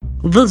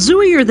The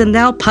Zooier Than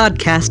Thou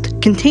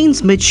podcast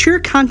contains mature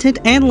content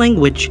and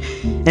language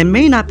and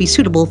may not be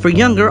suitable for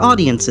younger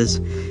audiences.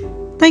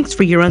 Thanks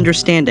for your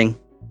understanding.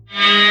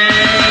 Zooier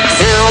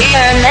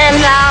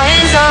Than Thou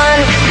is on.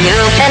 You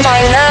can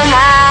join the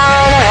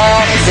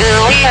round.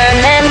 Zooier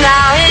Than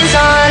Thou is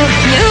on.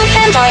 You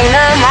can join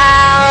the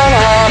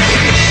round.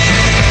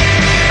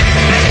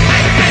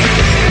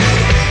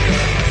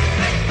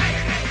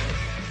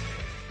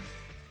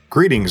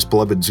 Greetings,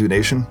 beloved Zoo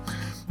Nation,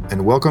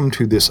 and welcome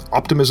to this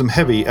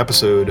optimism-heavy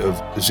episode of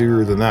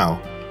Zooier Than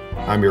Thou.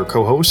 I'm your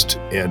co-host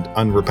and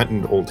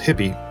unrepentant old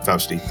hippie,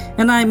 Fausti.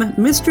 And I'm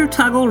Mr.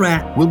 Toggle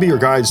Rat. We'll be your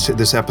guides to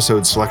this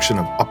episode's selection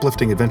of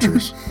uplifting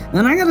adventures.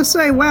 And I gotta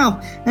say, wow,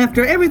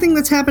 after everything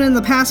that's happened in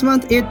the past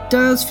month, it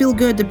does feel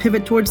good to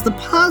pivot towards the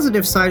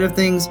positive side of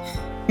things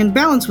in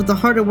balance with the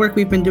harder work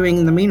we've been doing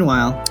in the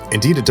meanwhile.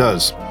 Indeed it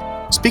does.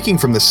 Speaking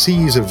from the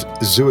seas of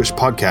Zooish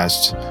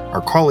podcasts,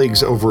 our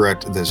colleagues over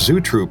at the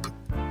Zoo Troop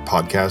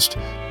podcast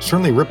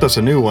certainly ripped us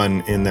a new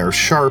one in their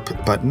sharp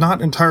but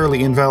not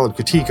entirely invalid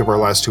critique of our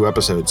last two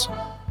episodes.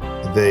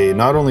 They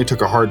not only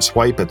took a hard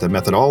swipe at the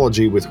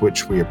methodology with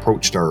which we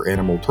approached our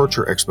animal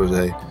torture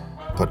expose,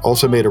 but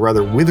also made a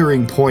rather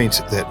withering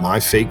point that my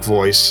fake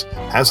voice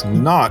has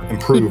not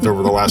improved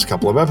over the last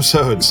couple of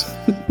episodes.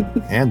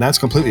 And that's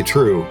completely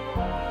true.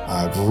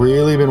 I've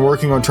really been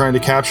working on trying to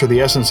capture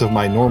the essence of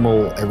my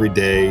normal,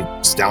 everyday,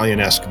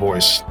 stallion-esque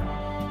voice.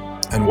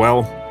 And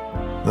well,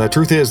 the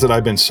truth is that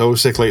I've been so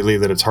sick lately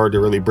that it's hard to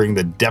really bring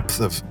the depth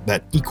of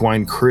that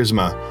equine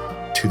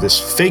charisma to this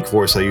fake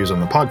voice I use on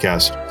the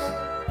podcast.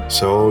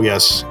 So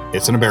yes,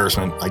 it's an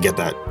embarrassment. I get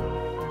that.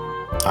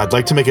 I'd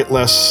like to make it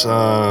less,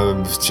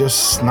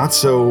 just not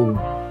so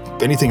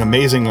anything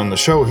amazing on the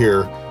show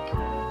here,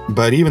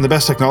 but even the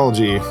best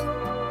technology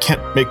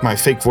can't make my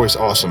fake voice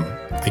awesome.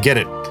 I get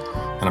it.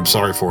 And I'm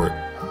sorry for it.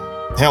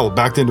 Hell,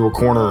 backed into a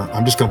corner,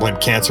 I'm just going to blame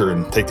cancer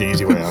and take the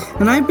easy way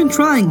out. And I've been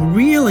trying,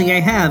 really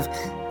I have.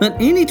 But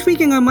any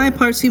tweaking on my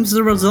part seems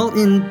to result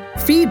in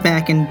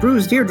feedback and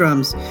bruised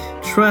eardrums.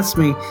 Trust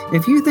me,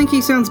 if you think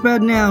he sounds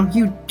bad now,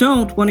 you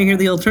don't want to hear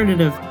the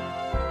alternative.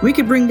 We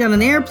could bring down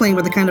an airplane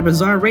with the kind of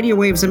bizarre radio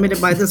waves emitted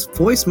by this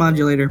voice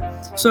modulator.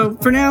 So,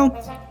 for now,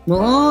 we'll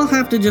all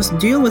have to just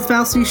deal with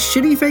Fausti's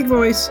shitty fake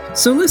voice.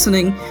 So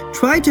listening,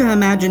 try to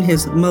imagine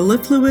his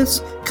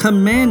mellifluous,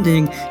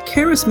 commanding,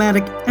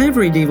 charismatic,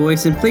 everyday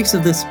voice in place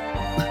of this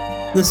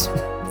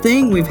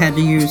thing we've had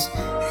to use.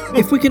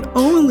 If we could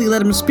only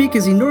let him speak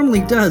as he normally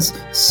does,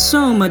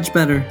 so much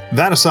better.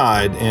 That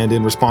aside, and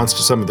in response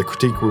to some of the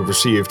critique we've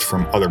received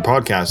from other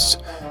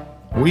podcasts,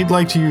 we'd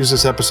like to use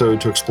this episode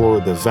to explore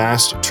the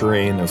vast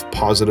terrain of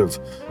positive,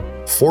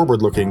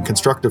 forward-looking,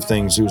 constructive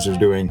things zoos are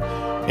doing,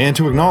 and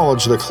to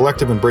acknowledge the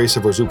collective embrace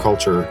of our zoo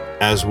culture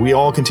as we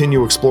all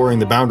continue exploring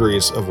the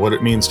boundaries of what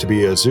it means to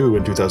be a zoo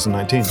in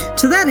 2019.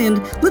 To that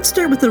end, let's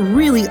start with a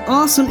really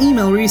awesome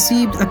email we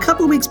received a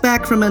couple weeks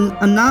back from an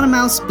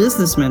anonymous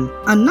businessman.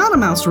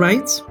 Anonymous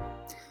writes,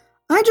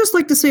 "I'd just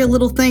like to say a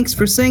little thanks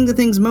for saying the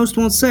things most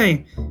won't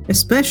say,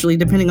 especially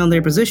depending on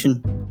their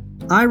position.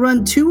 I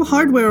run two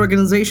hardware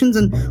organizations,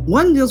 and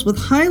one deals with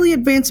highly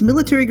advanced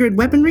military-grade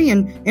weaponry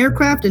and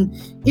aircraft, and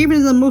even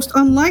in the most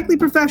unlikely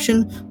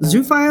profession,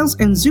 zoophiles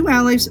and zoo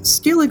allies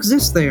still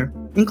exist there,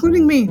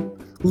 including me.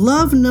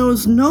 Love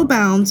knows no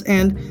bounds,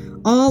 and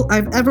all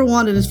I've ever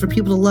wanted is for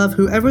people to love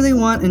whoever they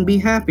want and be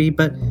happy,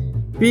 but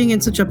being in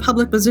such a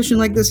public position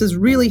like this has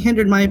really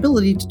hindered my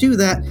ability to do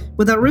that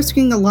without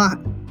risking a lot.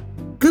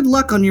 Good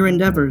luck on your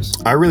endeavors."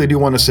 I really do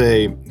want to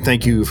say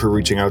thank you for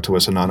reaching out to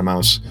us,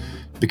 Anonymous,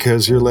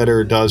 because your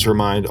letter does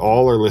remind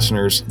all our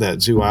listeners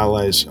that zoo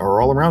allies are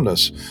all around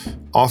us,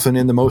 often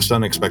in the most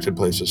unexpected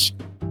places.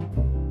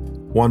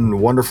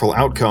 One wonderful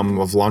outcome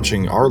of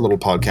launching our little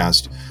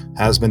podcast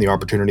has been the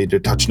opportunity to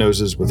touch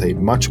noses with a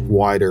much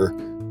wider,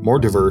 more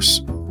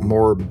diverse,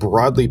 more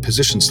broadly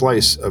positioned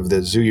slice of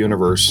the zoo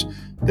universe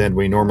than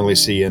we normally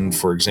see in,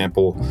 for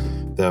example,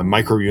 the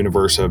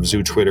micro-universe of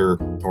zoo Twitter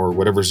or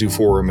whatever zoo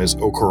forum is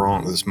au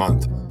courant this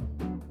month.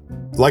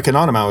 Like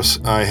Anonymous,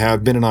 I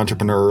have been an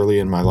entrepreneur early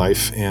in my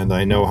life, and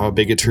I know how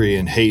bigotry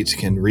and hate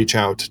can reach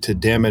out to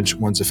damage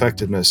one's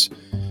effectiveness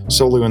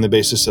solely on the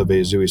basis of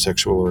a zooey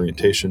sexual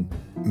orientation.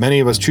 Many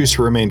of us choose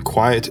to remain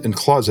quiet and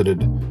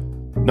closeted,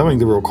 knowing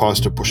the real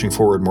cost of pushing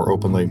forward more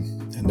openly,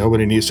 and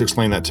nobody needs to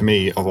explain that to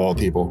me, of all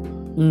people.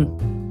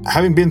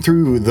 Having been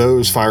through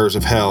those fires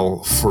of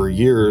hell for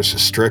years,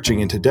 stretching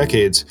into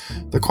decades,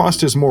 the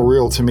cost is more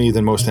real to me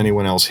than most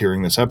anyone else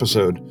hearing this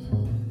episode.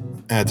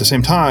 At the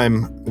same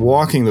time,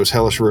 walking those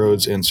hellish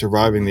roads and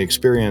surviving the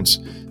experience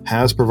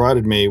has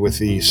provided me with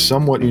the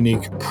somewhat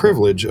unique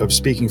privilege of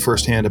speaking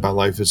firsthand about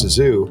life as a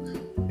zoo,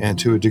 and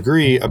to a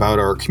degree about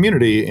our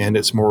community and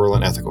its moral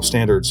and ethical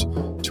standards,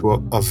 to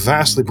a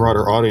vastly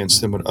broader audience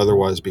than would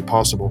otherwise be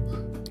possible.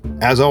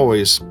 As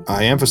always,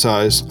 I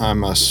emphasize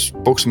I'm a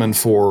spokesman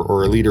for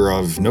or a leader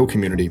of no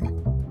community.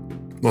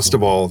 Least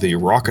of all, the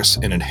raucous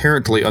and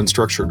inherently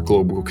unstructured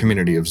global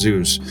community of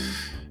zoos.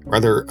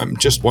 Rather, I'm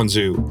just one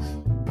zoo,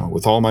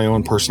 with all my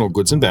own personal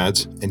goods and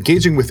bads,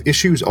 engaging with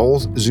issues all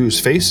zoos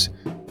face,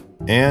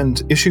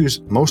 and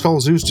issues most all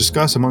zoos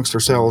discuss amongst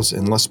themselves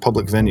in less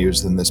public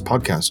venues than this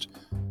podcast.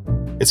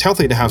 It's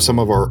healthy to have some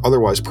of our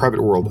otherwise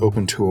private world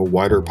open to a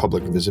wider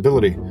public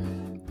visibility.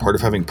 Part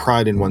of having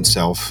pride in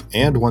oneself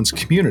and one's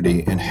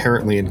community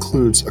inherently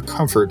includes a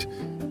comfort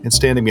in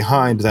standing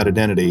behind that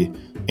identity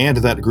and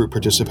that group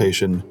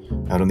participation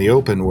out in the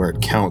open where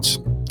it counts.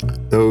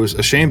 Those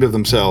ashamed of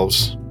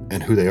themselves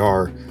and who they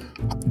are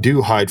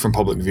do hide from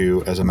public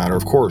view as a matter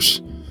of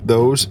course.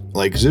 Those,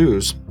 like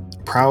zoos,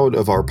 proud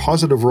of our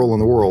positive role in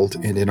the world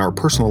and in our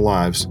personal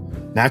lives,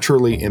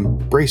 naturally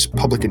embrace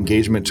public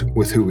engagement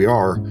with who we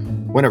are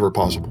whenever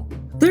possible.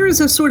 There is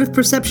a sort of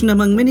perception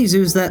among many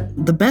zoos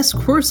that the best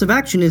course of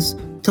action is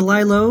to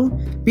lie low,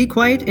 be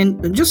quiet,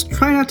 and just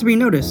try not to be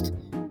noticed.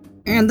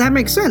 And that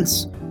makes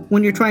sense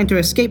when you're trying to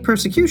escape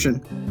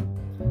persecution.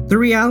 The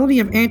reality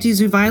of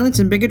anti-zoo violence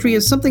and bigotry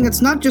is something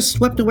that's not just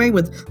swept away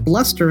with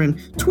bluster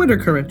and Twitter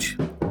courage.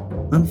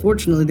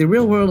 Unfortunately, the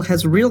real world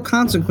has real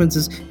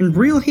consequences and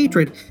real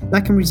hatred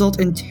that can result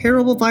in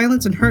terrible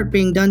violence and hurt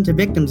being done to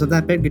victims of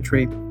that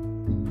bigotry.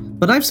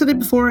 But I've said it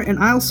before and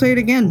I'll say it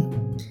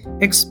again.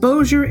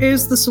 Exposure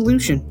is the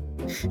solution.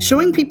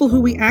 Showing people who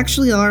we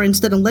actually are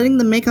instead of letting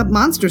them make up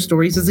monster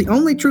stories is the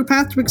only true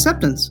path to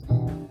acceptance.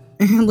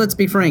 And let's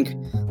be frank,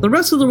 the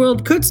rest of the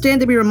world could stand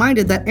to be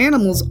reminded that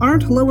animals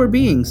aren't lower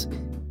beings,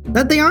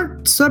 that they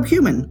aren't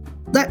subhuman,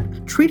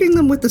 that treating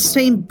them with the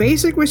same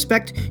basic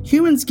respect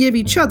humans give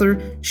each other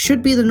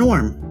should be the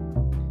norm.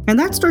 And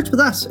that starts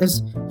with us,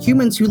 as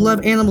humans who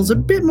love animals a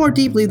bit more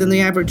deeply than the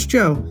average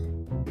Joe.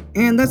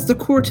 And that's the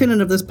core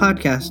tenet of this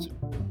podcast.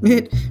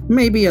 It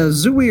may be a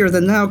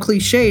zooier-than-thou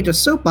cliche to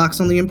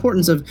soapbox on the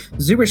importance of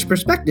zooish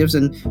perspectives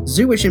and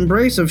zooish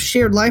embrace of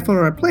shared life on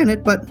our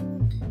planet, but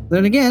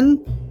then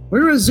again,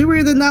 we're a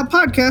zooier-than-thou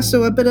podcast,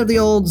 so a bit of the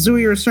old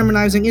zooier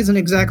sermonizing isn't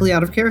exactly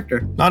out of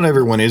character. Not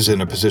everyone is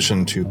in a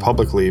position to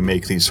publicly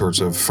make these sorts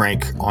of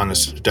frank,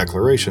 honest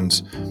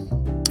declarations,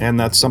 and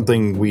that's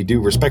something we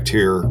do respect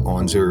here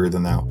on Zooier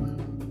Than Thou.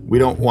 We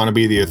don't want to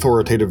be the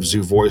authoritative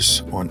zoo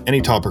voice on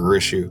any topic or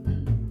issue.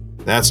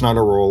 That's not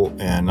a role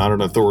and not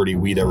an authority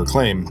we'd ever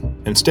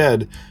claim.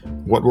 Instead,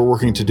 what we're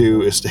working to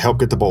do is to help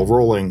get the ball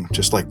rolling,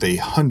 just like the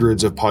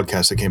hundreds of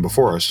podcasts that came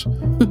before us.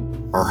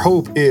 Our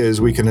hope is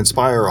we can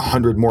inspire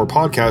 100 more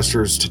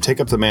podcasters to take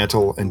up the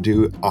mantle and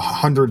do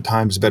 100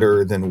 times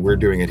better than we're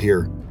doing it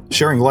here.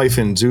 Sharing life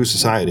in zoo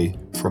society,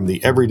 from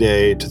the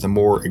everyday to the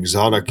more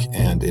exotic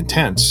and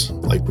intense,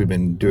 like we've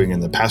been doing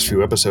in the past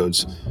few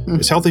episodes,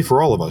 is healthy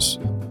for all of us.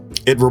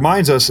 It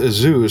reminds us as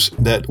zoos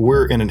that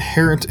we're an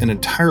inherent and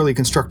entirely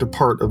constructive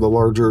part of the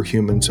larger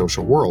human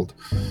social world.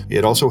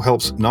 It also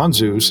helps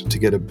non-zoos to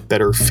get a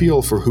better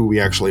feel for who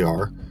we actually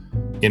are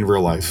in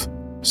real life,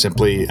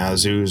 simply as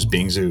zoos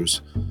being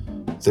zoos.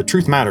 The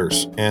truth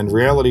matters, and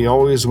reality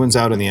always wins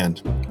out in the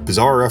end.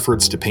 Bizarre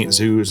efforts to paint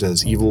zoos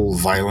as evil,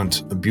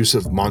 violent,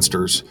 abusive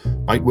monsters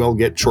might well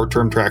get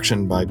short-term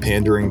traction by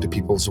pandering to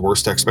people's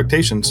worst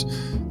expectations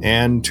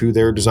and to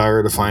their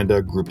desire to find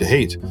a group to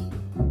hate.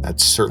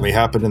 That's certainly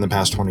happened in the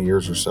past 20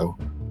 years or so.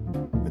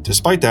 But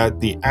despite that,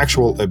 the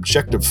actual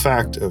objective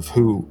fact of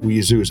who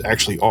we zoos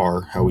actually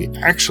are, how we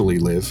actually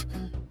live,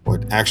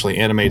 what actually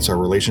animates our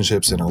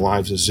relationships and our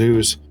lives as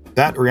zoos,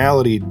 that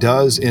reality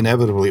does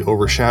inevitably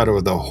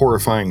overshadow the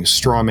horrifying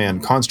straw man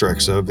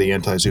constructs of the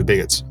anti-zoo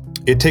bigots.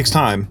 It takes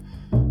time,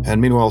 and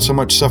meanwhile so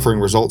much suffering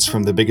results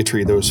from the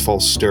bigotry those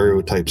false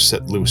stereotypes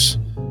set loose.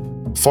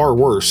 Far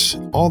worse,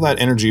 all that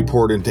energy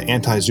poured into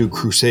anti-zoo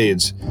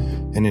crusades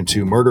and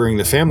into murdering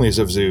the families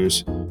of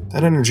zoos,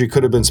 that energy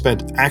could have been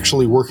spent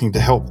actually working to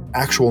help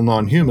actual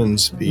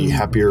non-humans be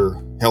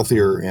happier,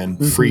 healthier,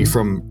 and free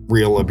from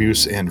real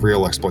abuse and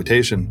real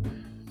exploitation.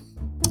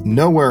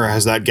 Nowhere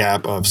has that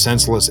gap of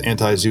senseless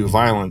anti-zoo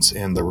violence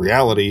and the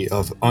reality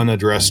of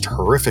unaddressed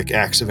horrific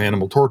acts of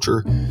animal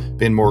torture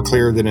been more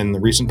clear than in the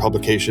recent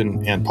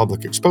publication and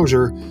public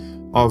exposure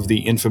of the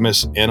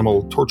infamous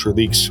animal torture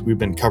leaks we've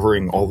been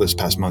covering all this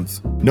past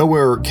month.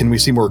 Nowhere can we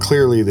see more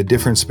clearly the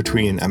difference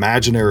between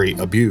imaginary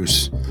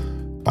abuse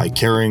by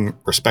caring,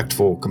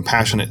 respectful,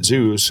 compassionate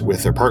zoos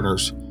with their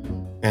partners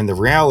and the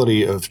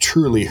reality of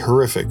truly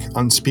horrific,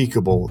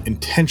 unspeakable,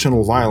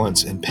 intentional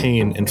violence and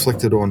pain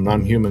inflicted on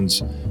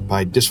non-humans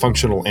by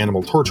dysfunctional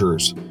animal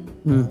torturers.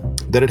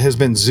 That it has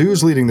been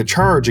zoos leading the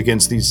charge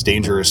against these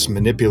dangerous,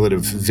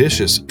 manipulative,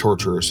 vicious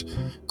torturers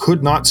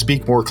could not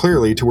speak more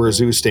clearly to where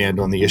zoos stand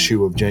on the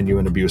issue of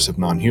genuine abuse of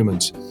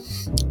non-humans.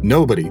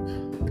 Nobody,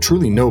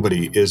 truly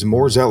nobody, is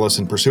more zealous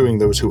in pursuing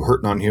those who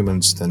hurt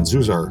non-humans than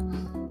zoos are.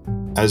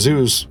 As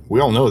zoos,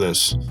 we all know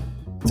this.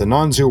 The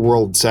non-zoo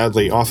world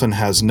sadly often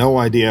has no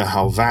idea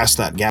how vast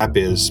that gap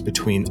is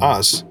between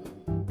us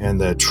and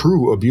the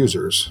true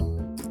abusers.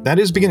 That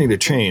is beginning to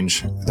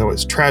change, though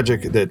it's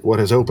tragic that what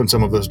has opened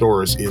some of those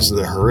doors is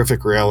the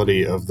horrific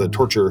reality of the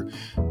torture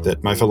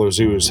that my fellow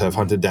zoos have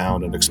hunted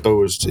down and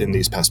exposed in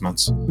these past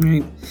months.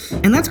 Right.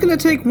 And that's going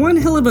to take one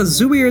hell of a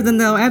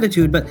zooier-than-thou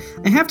attitude, but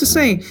I have to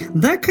say,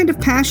 that kind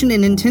of passion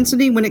and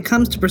intensity when it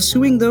comes to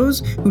pursuing those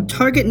who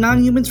target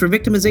non-humans for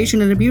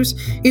victimization and abuse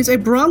is a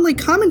broadly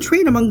common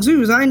trait among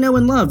zoos I know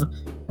and love.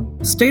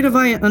 Stay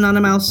defiant,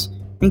 Anonymous,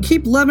 and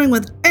keep loving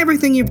with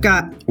everything you've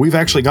got. We've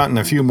actually gotten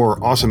a few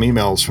more awesome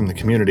emails from the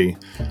community,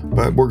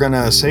 but we're going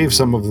to save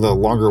some of the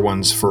longer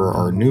ones for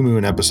our New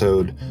Moon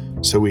episode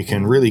so we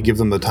can really give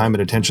them the time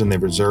and attention they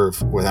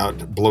deserve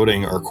without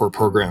bloating our core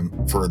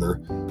program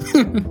further.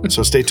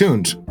 So stay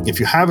tuned. If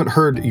you haven't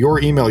heard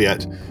your email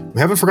yet,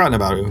 we haven't forgotten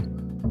about you.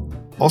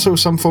 Also,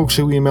 some folks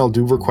who email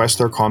do request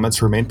their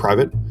comments remain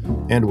private,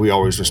 and we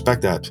always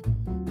respect that.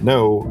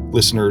 Know,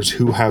 listeners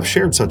who have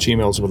shared such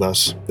emails with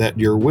us, that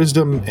your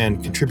wisdom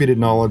and contributed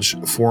knowledge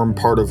form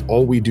part of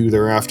all we do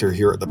thereafter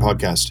here at the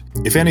podcast.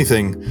 If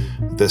anything,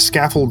 the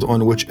scaffold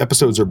on which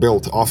episodes are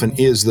built often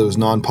is those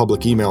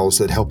non-public emails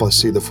that help us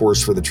see the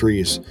forest for the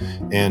trees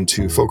and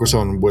to focus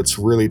on what's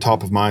really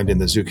top of mind in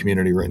the zoo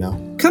community right now.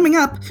 Coming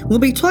up, we'll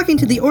be talking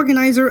to the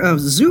organizer of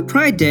Zoo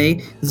Pride Day,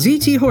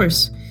 ZT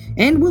Horse,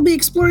 and we'll be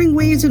exploring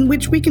ways in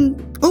which we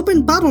can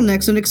open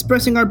bottlenecks in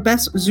expressing our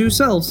best zoo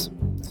selves.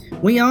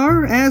 We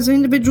are, as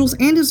individuals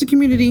and as a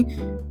community,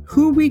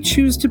 who we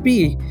choose to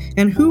be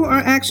and who our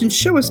actions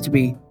show us to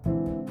be.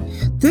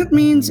 That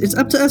means it's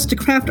up to us to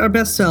craft our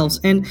best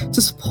selves and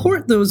to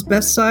support those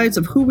best sides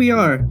of who we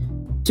are,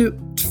 to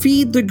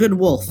feed the good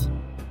wolf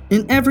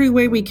in every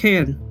way we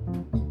can.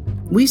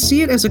 We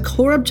see it as a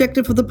core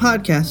objective of the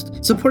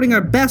podcast, supporting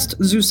our best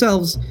zoo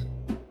selves,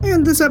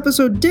 and this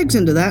episode digs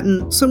into that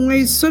in some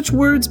ways. Such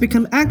words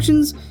become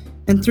actions,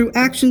 and through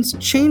actions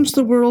change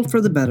the world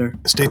for the better.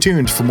 Stay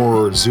tuned for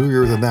more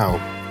Zooier Than Thou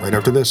right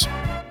after this.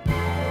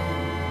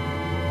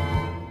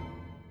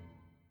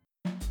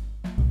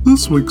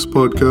 This week's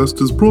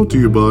podcast is brought to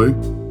you by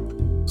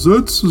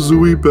Zed's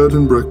Zooey Bed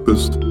and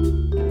Breakfast,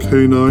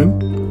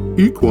 Canine,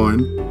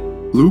 Equine,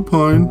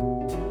 Lupine,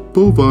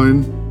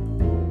 Bovine.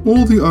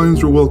 All the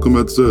Ines are welcome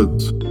at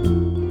Zed's.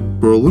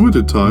 For a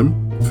limited time,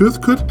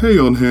 5th cut hay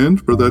on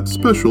hand for that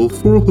special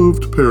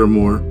four-hooved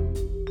paramour.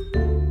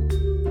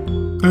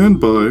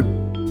 And by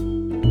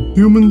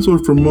Humans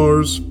Are From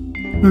Mars,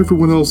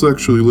 Everyone Else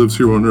Actually Lives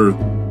Here on Earth.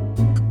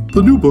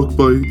 The new book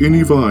by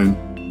Innie Vine,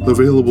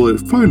 available at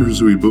finer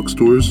Zooey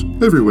bookstores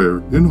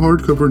everywhere in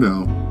hardcover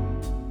now.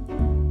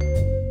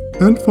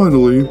 And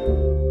finally,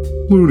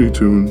 Looney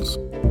Tunes.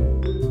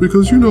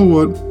 Because you know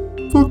what?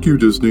 Fuck you,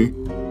 Disney.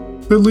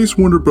 At least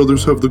Warner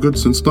Brothers have the good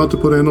sense not to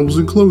put animals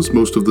in clothes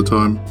most of the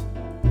time.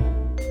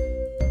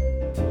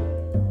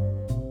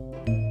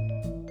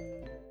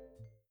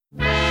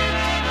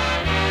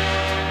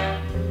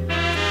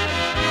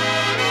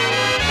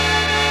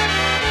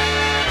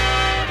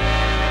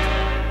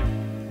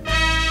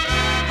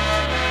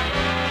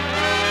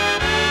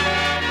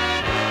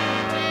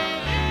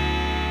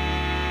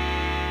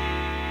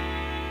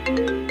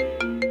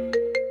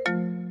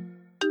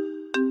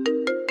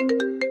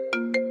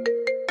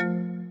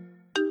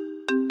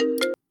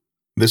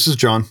 This is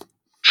John.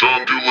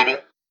 John Doolittle?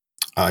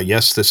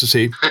 Yes, this is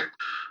he.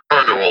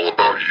 I know all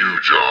about you,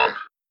 John.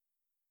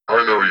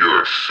 I know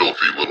you're a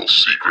filthy little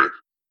secret.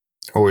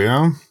 Oh,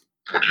 yeah?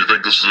 What, do you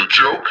think this is a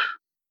joke?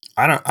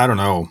 I don't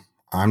know.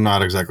 I'm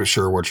not exactly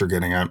sure what you're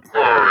getting at.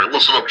 Alright,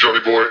 listen up,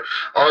 Johnny boy.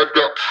 I've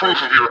got proof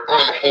of your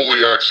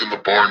unholy acts in the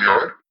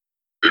barnyard.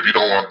 If you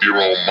don't want dear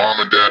old mom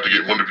and dad to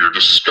get wind of your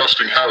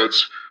disgusting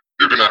habits,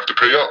 you're gonna have to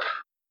pay up.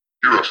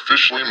 You're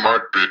officially my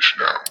bitch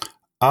now.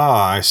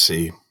 Ah, I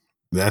see.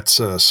 That's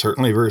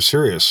certainly very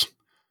serious.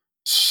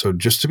 So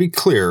just to be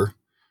clear,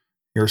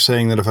 you're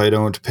saying that if I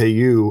don't pay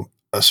you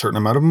a certain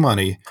amount of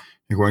money,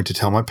 you're going to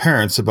tell my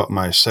parents about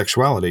my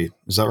sexuality.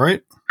 Is that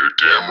right? You're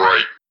damn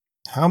right.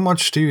 How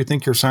much do you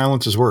think your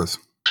silence is worth?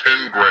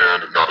 10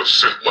 grand, not a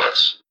cent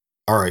less.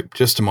 All right,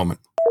 just a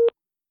moment.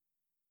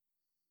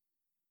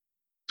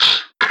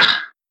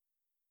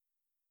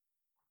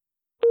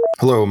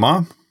 Hello,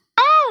 Ma?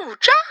 Oh,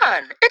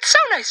 John, it's so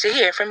nice to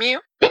hear from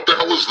you. What the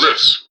hell is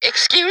this?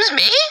 Excuse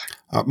me?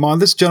 Ma,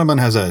 this gentleman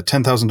has a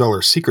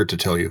 $10,000 secret to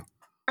tell you.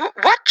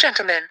 What,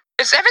 gentlemen?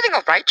 Is everything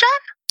all right, John?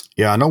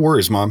 Yeah, no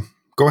worries, Mom.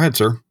 Go ahead,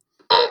 sir.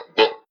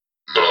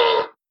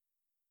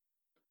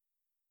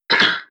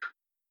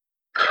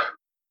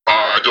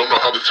 I don't know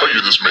how to tell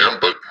you this, man,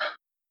 but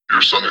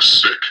your son is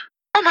sick.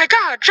 Oh my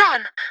God,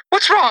 John,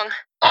 what's wrong?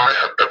 I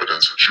have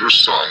evidence that your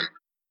son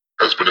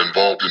has been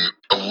involved in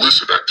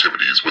illicit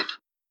activities with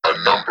a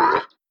number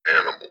of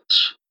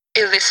animals.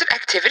 Illicit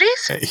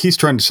activities? He's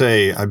trying to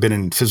say I've been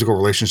in physical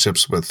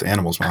relationships with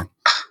animals, Mom.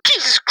 Oh,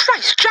 Jesus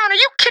Christ, John, are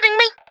you kidding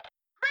me?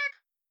 Red,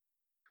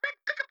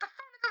 pick up the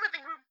phone in the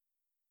living room.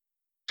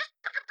 Just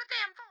pick up the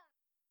damn phone.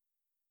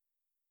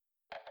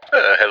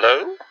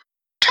 Hello?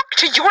 Talk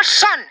to your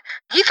son.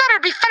 He thought it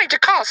would be funny to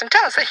call us and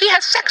tell us that he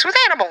has sex with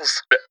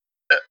animals.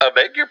 I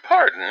beg your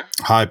pardon?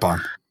 Hi,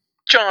 Pa.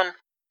 John,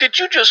 did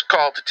you just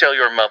call to tell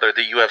your mother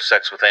that you have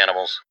sex with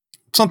animals?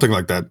 Something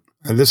like that.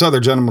 This other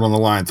gentleman on the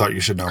line thought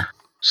you should know.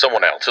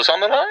 Someone else is on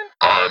the line?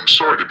 I'm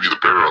sorry to be the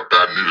bearer of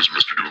bad news,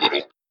 Mr.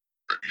 Doolittle.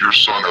 Your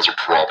son has a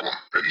problem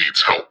and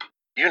needs help.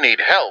 You need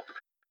help?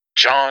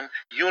 John,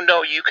 you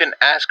know you can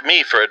ask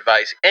me for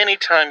advice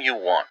anytime you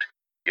want.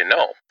 You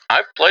know,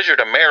 I've pleasured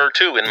a mare or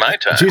two in my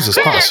time. Jesus,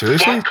 Pa,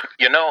 seriously?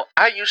 You know,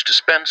 I used to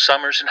spend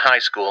summers in high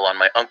school on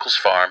my uncle's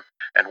farm,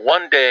 And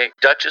one day,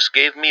 Duchess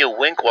gave me a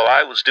wink while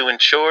I was doing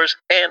chores,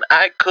 and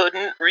I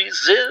couldn't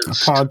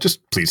resist. Pa,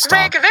 just please stop.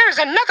 Greg, there's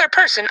another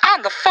person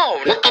on the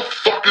phone. What the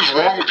fuck is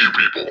wrong with you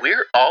people?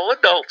 We're all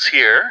adults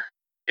here.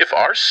 If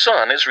our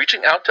son is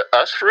reaching out to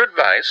us for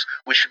advice,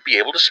 we should be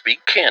able to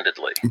speak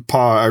candidly.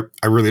 Pa,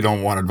 I really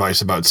don't want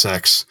advice about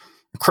sex.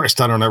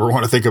 Christ, I don't ever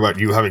want to think about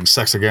you having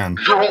sex again.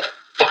 You're all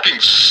fucking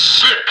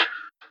sick.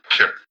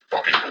 Can't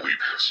fucking believe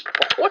this.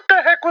 What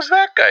the heck was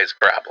that guy's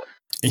problem?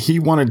 He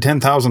wanted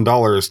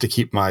 $10,000 to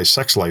keep my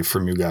sex life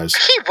from you guys.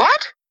 He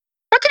what?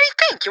 What did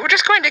he think? You were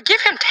just going to give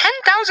him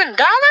 $10,000?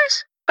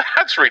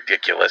 That's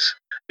ridiculous.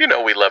 You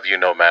know we love you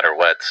no matter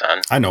what,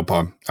 son. I know,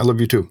 Pa. I love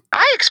you too.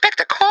 I expect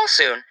a call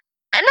soon.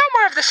 And no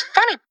more of this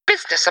funny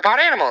business about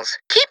animals.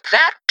 Keep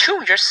that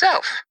to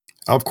yourself.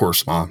 Of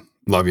course, Ma.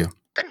 Love you.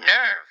 The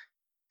nerve.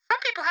 Some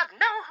people have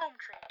no home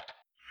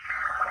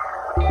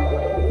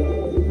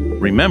training.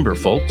 Remember,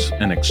 folks,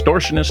 an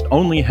extortionist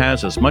only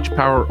has as much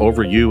power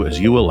over you as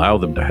you allow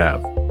them to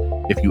have.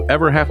 If you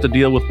ever have to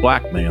deal with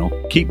blackmail,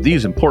 keep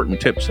these important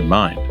tips in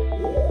mind.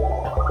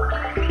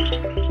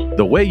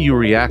 The way you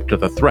react to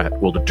the threat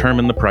will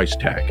determine the price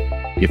tag.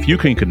 If you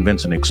can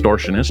convince an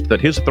extortionist that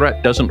his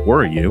threat doesn't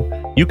worry you,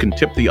 you can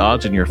tip the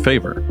odds in your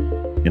favor.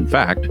 In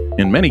fact,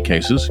 in many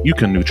cases, you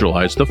can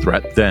neutralize the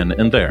threat then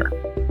and there.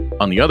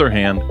 On the other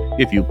hand,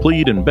 if you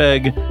plead and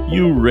beg,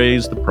 you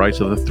raise the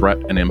price of the threat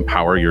and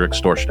empower your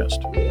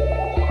extortionist.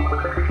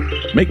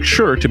 Make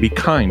sure to be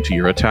kind to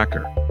your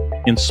attacker.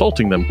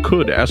 Insulting them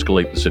could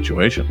escalate the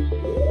situation.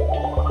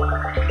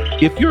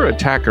 If your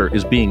attacker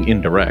is being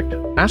indirect,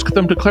 ask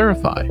them to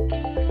clarify.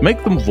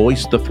 Make them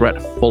voice the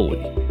threat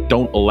fully.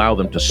 Don't allow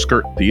them to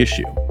skirt the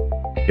issue.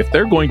 If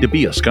they're going to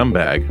be a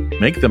scumbag,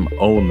 make them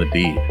own the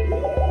deed.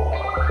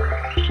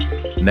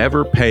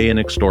 Never pay an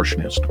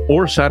extortionist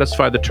or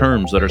satisfy the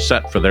terms that are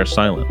set for their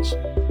silence.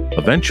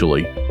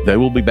 Eventually, they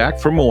will be back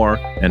for more,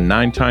 and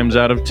 9 times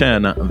out of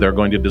 10, they're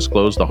going to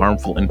disclose the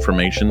harmful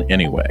information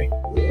anyway.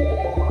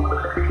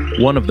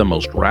 One of the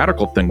most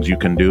radical things you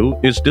can do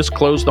is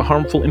disclose the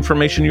harmful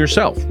information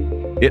yourself.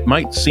 It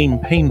might seem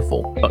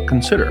painful, but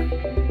consider,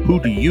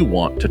 who do you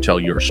want to tell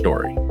your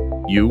story?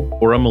 You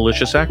or a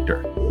malicious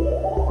actor?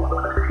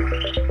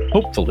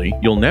 Hopefully,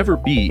 you'll never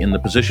be in the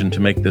position to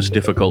make this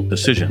difficult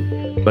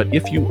decision, but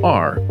if you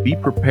are, be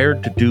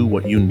prepared to do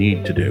what you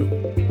need to do.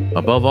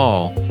 Above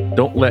all,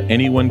 don't let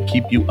anyone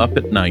keep you up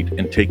at night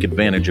and take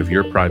advantage of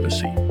your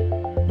privacy.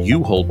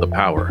 You hold the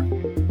power.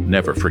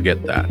 Never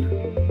forget that.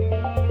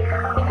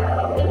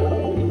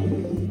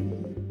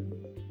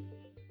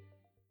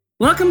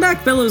 Welcome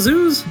back, fellow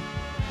zoos.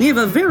 We have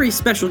a very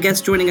special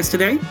guest joining us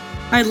today.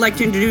 I'd like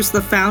to introduce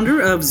the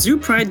founder of Zoo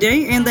Pride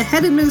Day and the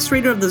head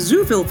administrator of the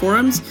Zooville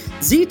forums,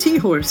 ZT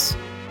Horse.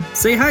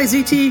 Say hi,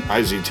 ZT.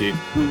 Hi, ZT.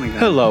 Oh my god.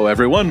 Hello,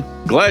 everyone.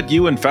 Glad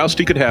you and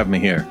Fausti could have me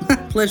here.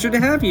 Pleasure to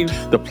have you.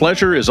 The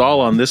pleasure is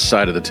all on this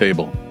side of the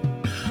table.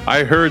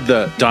 I heard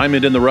the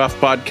Diamond in the Rough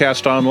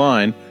podcast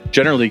online.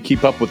 Generally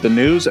keep up with the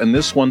news, and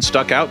this one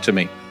stuck out to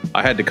me.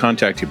 I had to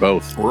contact you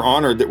both. We're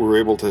honored that we were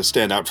able to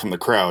stand out from the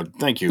crowd.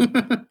 Thank you.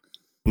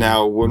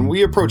 Now, when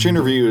we approach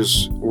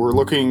interviews, we're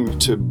looking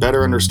to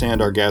better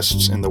understand our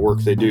guests and the work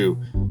they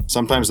do.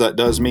 Sometimes that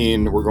does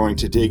mean we're going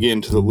to dig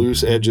into the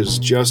loose edges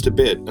just a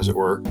bit, as it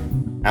were,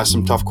 ask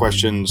some tough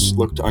questions,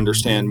 look to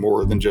understand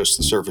more than just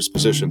the surface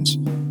positions.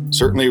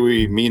 Certainly,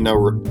 we mean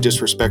no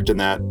disrespect in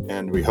that,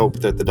 and we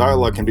hope that the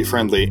dialogue can be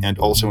friendly and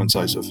also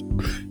incisive.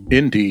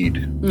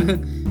 Indeed.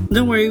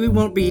 Don't worry, we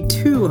won't be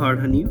too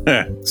hard on you.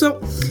 So,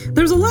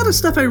 there's a lot of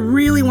stuff I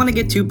really want to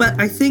get to, but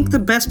I think the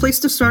best place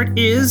to start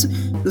is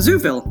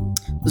Zooville.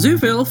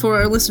 Zooville, for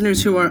our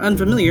listeners who are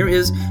unfamiliar,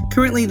 is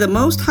currently the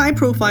most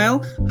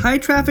high-profile,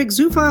 high-traffic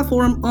zoophile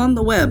forum on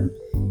the web.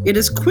 It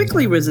has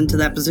quickly risen to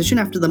that position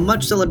after the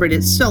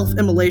much-celebrated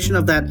self-immolation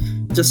of that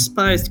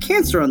despised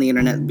cancer on the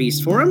Internet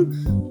Beast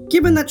forum.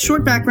 Given that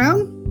short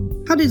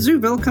background, how did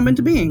Zooville come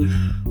into being?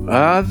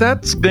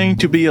 That's going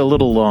to be a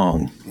little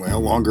long. Well,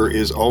 longer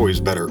is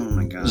always better. Oh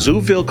my god.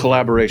 Zooville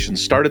collaboration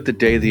started the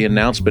day the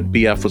announcement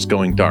BF was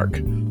going dark.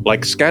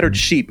 Like scattered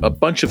sheep, a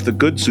bunch of the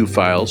good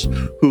zoophiles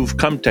who've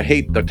come to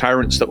hate the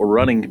tyrants that were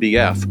running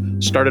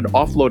BF started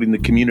offloading the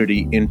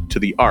community into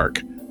the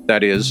Ark.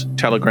 That is,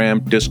 Telegram,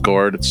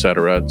 Discord,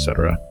 etc.,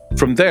 etc.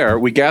 From there,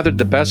 we gathered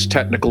the best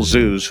technical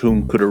zoos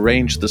whom could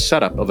arrange the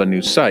setup of a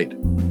new site.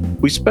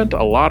 We spent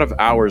a lot of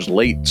hours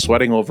late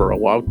sweating over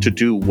how to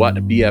do what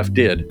BF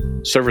did,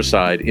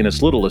 server-side, in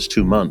as little as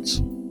 2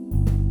 months.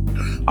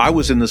 I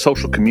was in the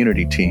social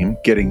community team,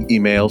 getting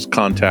emails,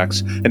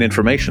 contacts, and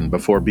information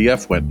before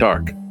BF went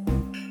dark.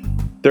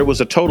 There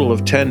was a total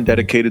of 10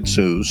 dedicated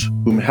zoos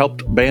whom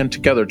helped band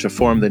together to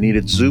form the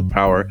needed zoo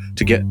power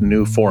to get a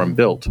new forum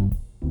built.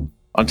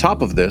 On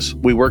top of this,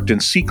 we worked in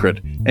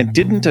secret and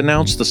didn't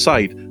announce the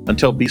site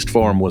until Beast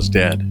Forum was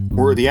dead.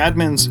 Were the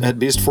admins at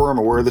Beast Forum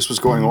aware this was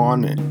going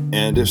on?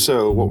 And if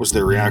so, what was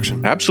their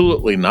reaction?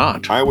 Absolutely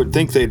not. I would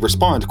think they'd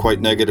respond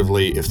quite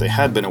negatively if they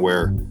had been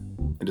aware.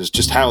 It is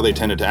just how they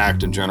tended to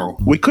act in general.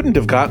 We couldn't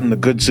have gotten the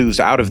good zoos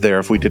out of there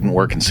if we didn't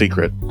work in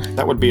secret.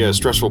 That would be a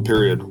stressful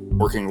period.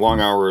 working long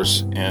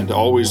hours, and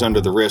always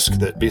under the risk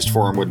that Beast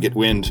Forum would get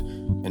wind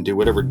and do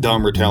whatever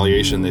dumb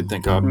retaliation they'd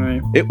think up.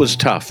 Right. It was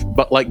tough,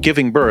 but like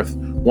giving birth,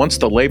 once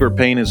the labor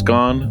pain is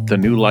gone, the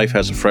new life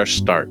has a fresh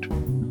start.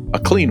 A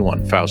clean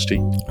one, Fausti.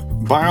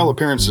 By all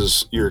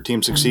appearances, your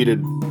team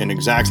succeeded in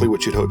exactly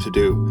what you'd hoped to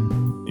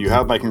do. You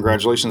have my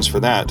congratulations for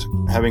that.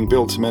 Having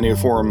built many a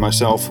forum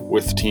myself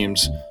with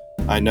teams,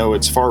 I know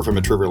it's far from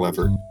a trivial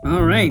effort.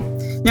 All right.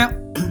 Now,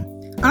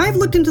 I've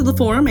looked into the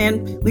forum,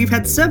 and we've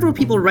had several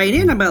people write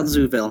in about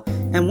Zooville,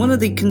 and one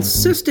of the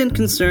consistent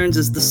concerns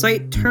is the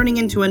site turning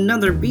into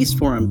another Beast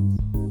Forum.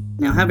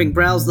 Now, having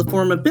browsed the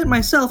forum a bit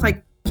myself,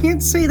 I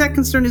can't say that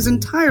concern is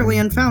entirely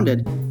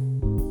unfounded.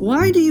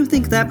 Why do you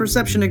think that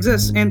perception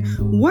exists, and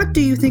what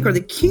do you think are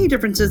the key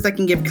differences that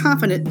can give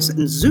confidence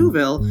in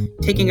Zooville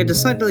taking a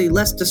decidedly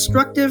less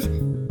destructive,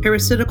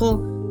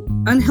 parasitical,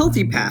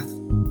 unhealthy path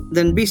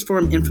than Beast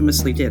Forum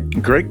infamously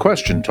did? Great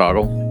question,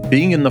 Toggle.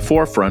 Being in the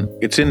forefront,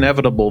 it's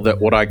inevitable that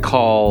what I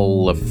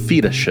call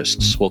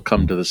fetishists will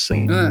come to the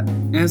scene.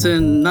 As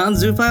in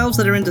non-zoophiles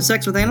that are into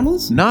sex with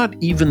animals? Not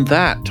even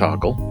that,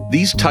 Toggle.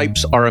 These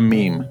types are a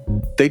meme.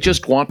 They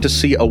just want to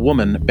see a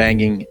woman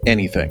banging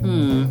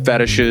anything.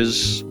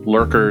 Fetishes,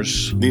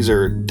 lurkers. These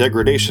are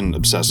degradation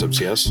obsessives,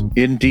 yes?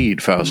 Indeed,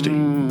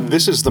 Fausti.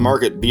 This is the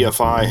market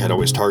BFI had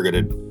always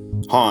targeted.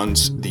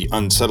 Hans, the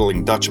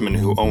unsettling Dutchman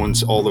who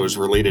owns all those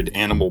related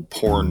animal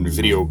porn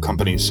video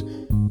companies,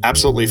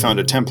 absolutely found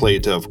a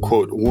template of,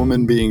 quote,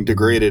 woman being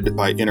degraded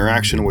by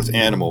interaction with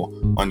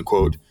animal,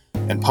 unquote,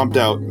 and pumped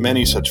out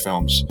many such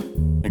films,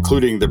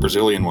 including the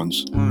Brazilian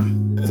ones.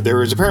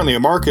 There is apparently a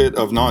market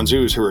of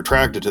non-zoos who are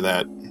attracted to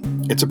that.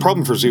 It's a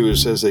problem for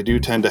zoos as they do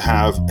tend to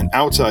have an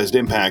outsized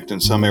impact in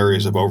some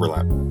areas of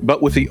overlap.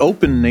 But with the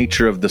open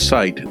nature of the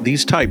site,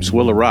 these types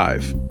will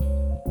arrive.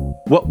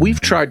 What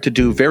we've tried to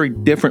do very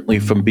differently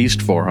from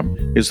Beast Forum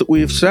is that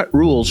we have set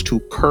rules to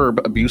curb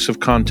abusive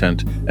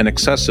content and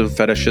excessive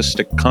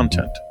fetishistic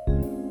content.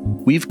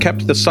 We've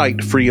kept the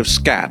site free of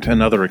scat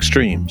and other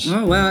extremes.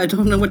 Oh, well, I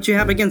don't know what you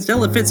have against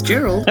Ella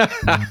Fitzgerald.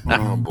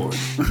 Oh, boy.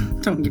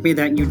 Don't give me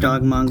that, you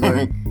dog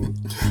mongrel.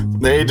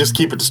 They just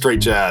keep it to straight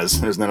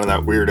jazz. There's none of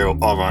that weirdo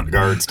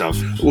avant-garde stuff.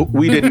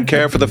 We didn't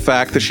care for the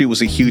fact that she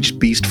was a huge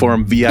Beast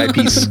Forum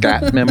VIP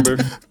scat member.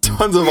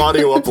 Tons of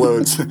audio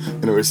uploads,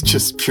 and it was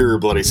just pure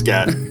bloody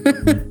scat.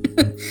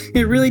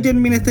 It really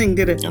didn't mean a thing,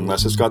 did it?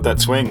 Unless it's got that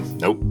swing.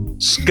 Nope.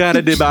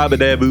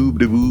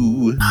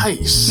 Scat-a-de-ba-ba-da-boob-da-boo.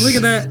 Nice. Look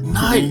at that.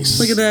 Nice.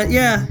 Look at that.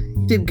 Yeah,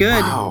 you did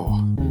good.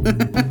 Wow.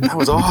 That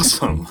was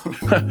awesome.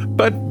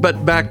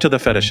 But back to the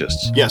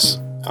fetishists. Yes.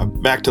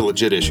 Back to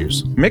legit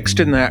issues. Mixed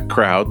in that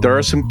crowd, there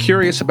are some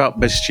curious about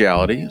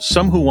bestiality,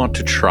 some who want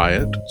to try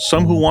it,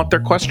 some who want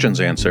their questions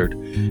answered,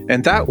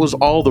 and that was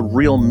all the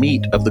real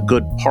meat of the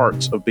good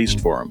parts of Beast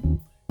Forum.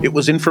 It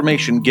was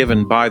information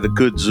given by the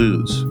good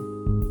zoos.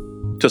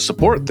 To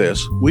support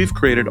this, we've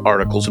created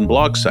articles and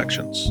blog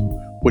sections,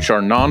 which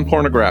are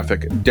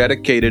non-pornographic,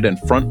 dedicated, and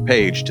front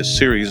page to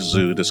serious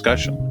zoo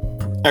discussion.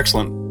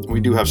 Excellent. We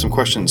do have some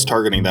questions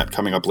targeting that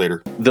coming up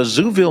later. The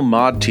Zooville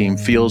mod team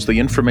feels the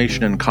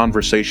information and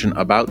conversation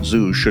about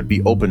zoos should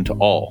be open to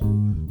all.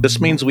 This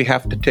means we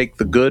have to take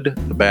the good,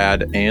 the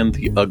bad, and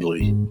the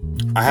ugly.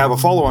 I have a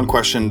follow-on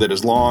question that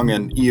is long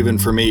and, even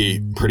for me,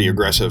 pretty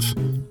aggressive.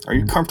 Are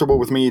you comfortable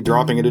with me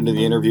dropping it into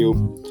the interview?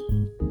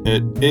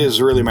 It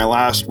is really my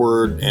last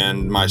word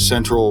and my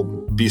central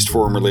Beast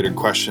Forum related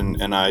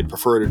question, and I'd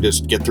prefer to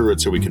just get through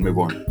it so we can move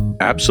on.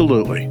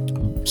 Absolutely.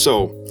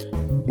 So,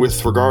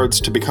 with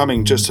regards to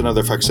becoming just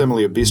another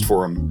facsimile of Beast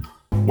Forum,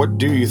 what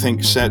do you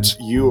think sets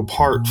you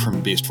apart from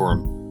Beast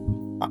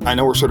Forum? I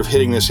know we're sort of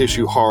hitting this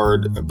issue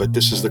hard, but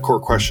this is the core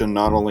question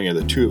not only of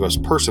the two of us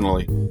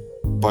personally,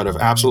 but of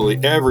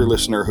absolutely every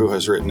listener who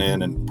has written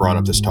in and brought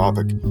up this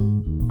topic.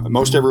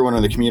 Most everyone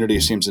in the community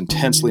seems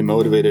intensely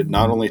motivated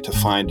not only to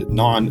find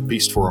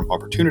non-Beast Forum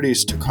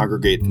opportunities to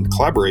congregate and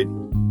collaborate,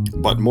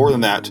 but more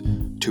than that,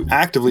 to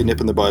actively nip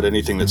in the bud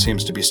anything that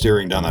seems to be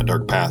steering down that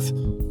dark path.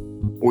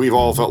 We've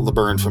all felt the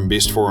burn from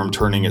Beast Forum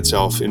turning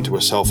itself into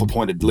a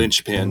self-appointed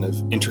linchpin of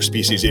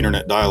interspecies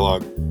internet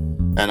dialogue,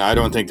 and I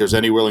don't think there's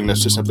any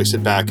willingness to simply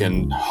sit back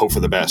and hope for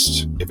the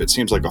best if it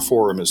seems like a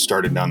forum is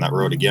started down that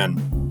road again.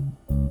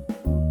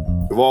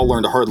 We've all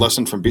learned a hard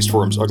lesson from Beast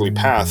Forum's ugly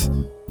path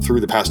through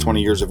the past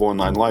 20 years of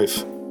online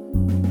life,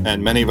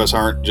 and many of us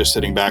aren't just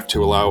sitting back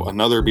to allow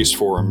another Beast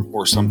Forum,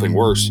 or something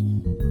worse,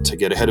 to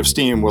get ahead of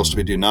steam whilst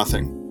we do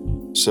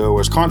nothing. So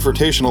as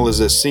confrontational as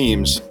this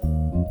seems,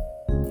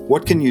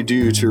 what can you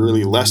do to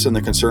really lessen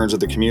the concerns of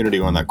the community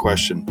on that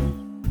question?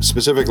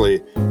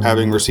 Specifically,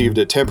 having received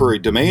a temporary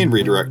domain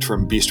redirect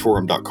from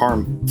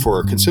beastforum.com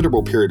for a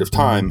considerable period of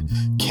time,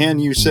 can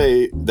you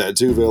say that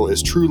Zooville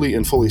is truly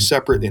and fully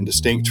separate and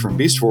distinct from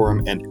Beast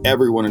Forum and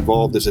everyone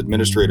involved as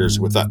administrators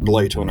with that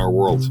blight on our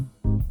world?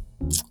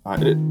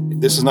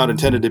 This is not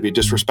intended to be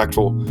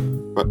disrespectful,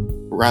 but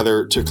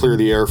rather to clear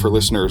the air for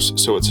listeners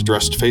so it's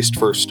addressed face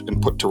first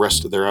and put to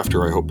rest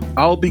thereafter, I hope.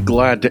 I'll be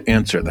glad to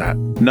answer that.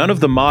 None of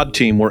the mod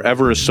team were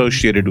ever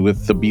associated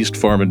with the Beast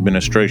Forum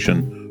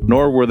administration,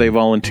 nor were they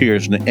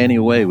volunteers in any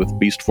way with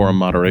Beast Forum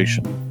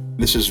moderation.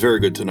 This is very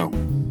good to know.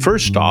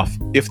 First off,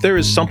 if there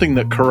is something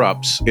that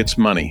corrupts, it's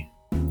money.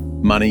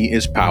 Money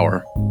is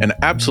power, and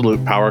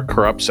absolute power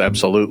corrupts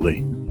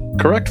absolutely.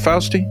 Correct,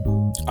 Fausti?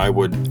 I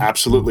would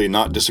absolutely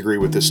not disagree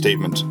with this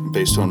statement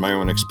based on my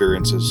own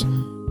experiences.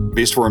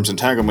 Beast Forum's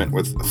entanglement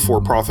with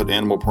for-profit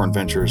animal porn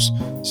ventures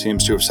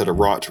seems to have set a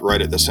rot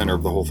right at the center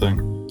of the whole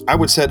thing. I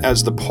would set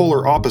as the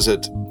polar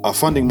opposite a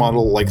funding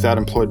model like that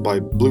employed by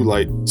Blue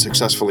Light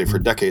successfully for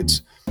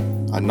decades.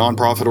 A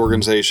nonprofit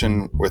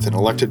organization with an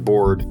elected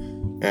board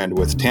and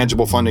with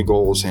tangible funding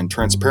goals and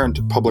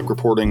transparent public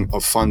reporting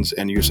of funds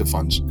and use of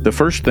funds. The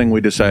first thing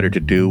we decided to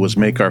do was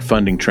make our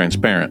funding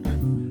transparent.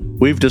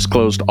 We've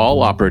disclosed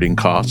all operating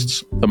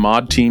costs, the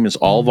mod team is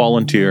all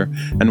volunteer,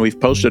 and we've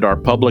posted our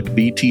public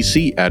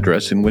BTC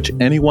address in which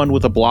anyone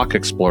with a Block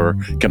Explorer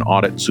can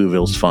audit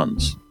Zooville's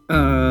funds.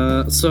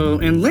 So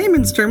in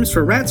layman's terms,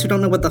 for rats who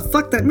don't know what the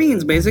fuck that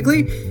means,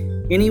 basically,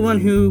 anyone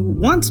who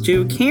wants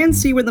to can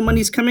see where the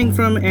money's coming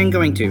from and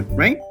going to,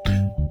 right?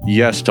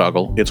 Yes,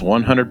 Toggle, it's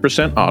 100%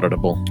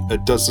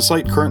 auditable. Does the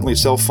site currently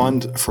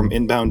self-fund from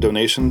inbound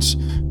donations,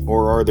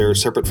 or are there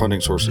separate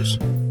funding sources?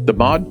 The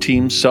mod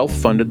team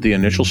self-funded the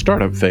initial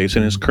startup phase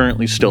and is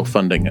currently still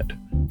funding it.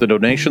 The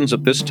donations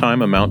at this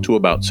time amount to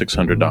about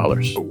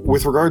 $600.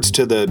 With regards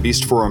to the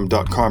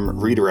beastforum.com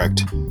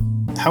redirect,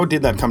 how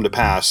did that come to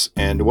pass,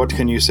 and what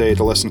can you say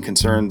to lessen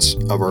concerns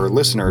of our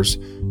listeners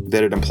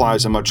that it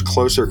implies a much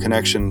closer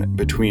connection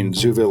between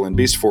Zooville and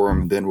Beast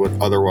Forum than would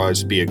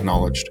otherwise be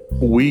acknowledged?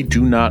 We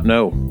do not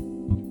know.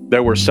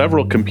 There were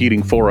several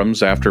competing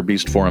forums after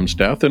Beast Forum's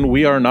death, and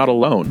we are not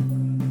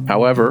alone.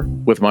 However,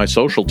 with my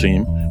social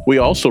team, we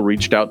also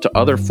reached out to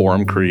other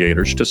forum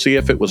creators to see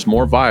if it was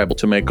more viable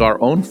to make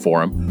our own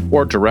forum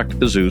or direct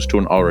the zoos to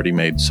an already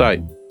made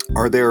site.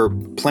 Are there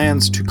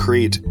plans to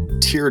create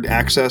tiered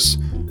access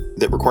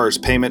that requires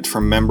payment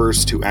from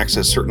members to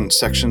access certain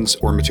sections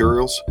or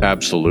materials?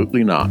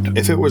 Absolutely not.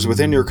 If it was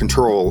within your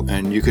control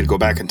and you could go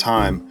back in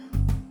time,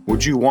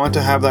 would you want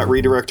to have that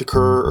redirect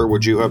occur, or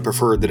would you have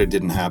preferred that it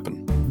didn't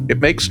happen? It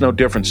makes no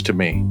difference to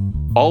me.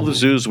 All the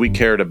zoos we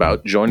cared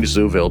about joined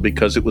Zooville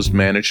because it was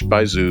managed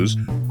by zoos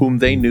whom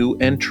they knew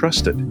and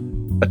trusted,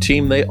 a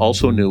team they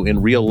also knew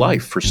in real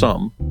life for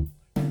some.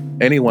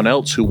 Anyone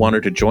else who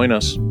wanted to join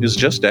us is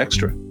just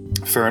extra.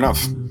 Fair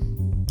enough.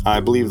 I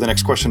believe the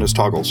next question is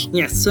Toggles.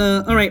 Yes,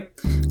 alright.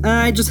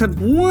 I just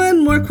have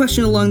one more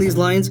question along these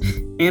lines.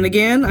 And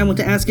again, I want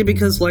to ask it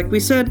because, like we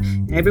said,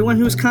 everyone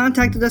who's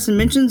contacted us and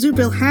mentioned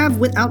Zooville have,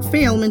 without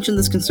fail, mentioned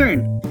this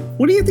concern.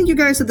 What do you think you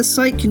guys at the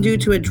site can do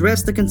to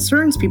address the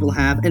concerns people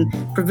have and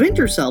prevent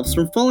yourselves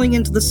from falling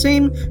into the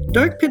same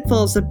dark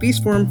pitfalls that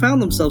Beast Forum found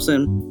themselves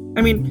in?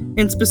 I mean,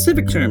 in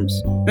specific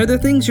terms, are there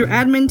things your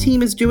admin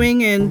team is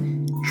doing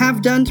and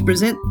have done to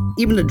present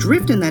even a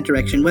drift in that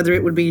direction, whether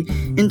it would be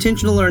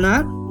intentional or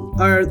not?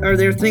 Are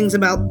there things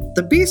about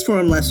the Beast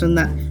Forum lesson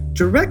that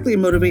directly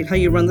motivate how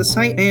you run the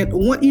site and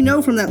what you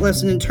know from that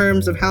lesson in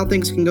terms of how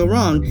things can go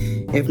wrong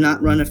if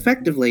not run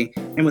effectively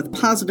and with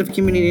positive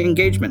community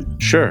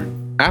engagement? Sure.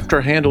 After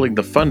handling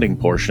the funding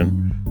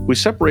portion, we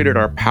separated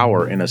our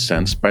power in a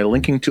sense by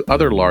linking to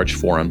other large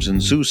forums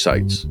and zoo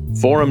sites.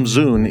 Forum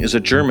Zoon is a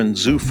German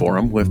zoo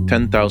forum with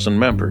 10,000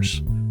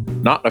 members.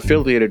 Not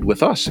affiliated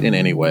with us in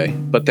any way,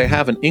 but they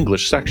have an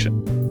English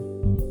section.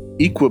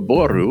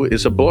 Equiboru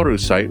is a Boru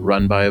site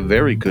run by a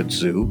very good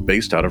zoo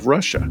based out of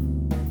Russia.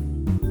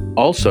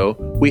 Also,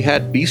 we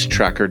had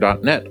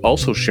beasttracker.net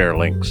also share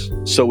links,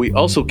 so we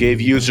also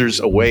gave users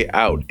a way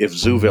out if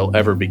Zooville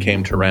ever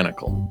became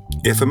tyrannical.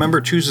 If a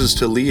member chooses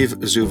to leave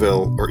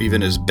Zooville or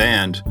even is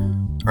banned,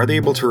 are they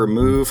able to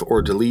remove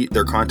or delete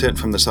their content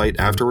from the site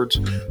afterwards?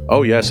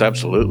 Oh yes,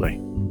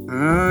 absolutely.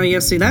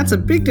 Yes, see, that's a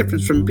big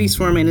difference from Beast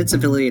Forum and its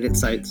affiliated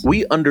sites.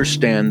 We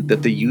understand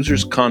that the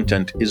user's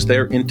content is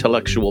their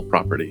intellectual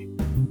property.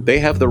 They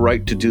have the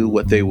right to do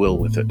what they will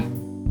with it.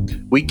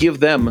 We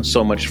give them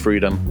so much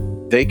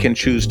freedom, they can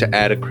choose to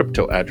add a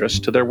crypto address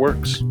to their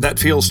works. That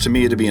feels to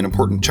me to be an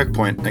important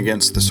checkpoint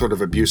against the sort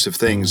of abusive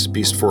things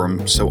Beast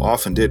Forum so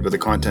often did with the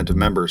content of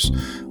members,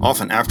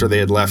 often after they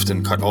had left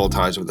and cut all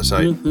ties with the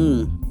site.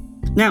 Mm-hmm.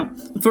 Now,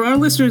 for our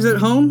listeners at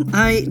home,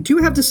 I do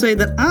have to say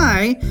that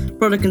I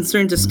brought a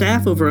concern to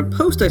staff over a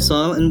post I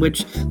saw in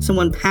which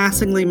someone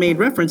passingly made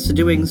reference to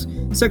doing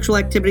sexual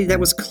activity that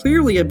was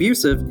clearly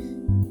abusive,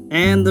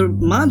 and the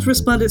mods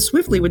responded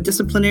swiftly with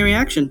disciplinary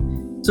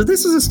action. So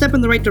this is a step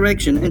in the right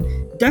direction, and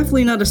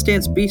definitely not a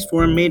stance Beast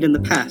Forum made in the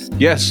past.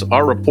 Yes,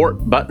 our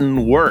report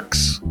button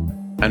works.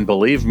 And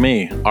believe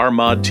me, our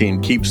mod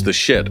team keeps the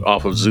shit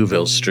off of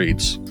Zooville's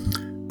streets.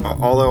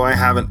 Although I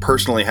haven't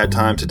personally had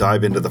time to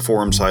dive into the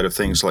forum side of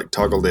things like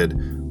Toggle did,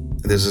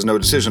 this is no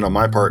decision on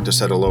my part to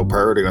set a low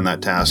priority on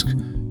that task,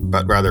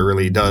 but rather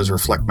really does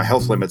reflect my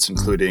health limits,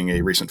 including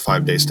a recent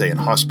 5-day stay in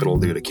hospital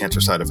due to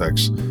cancer side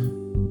effects.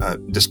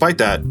 Despite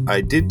that,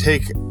 I did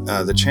take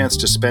the chance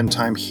to spend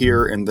time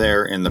here and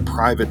there in the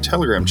private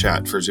Telegram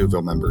chat for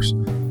Zooville members.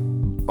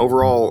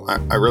 Overall,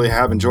 I really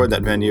have enjoyed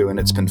that venue, and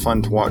it's been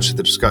fun to watch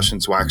the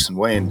discussions wax and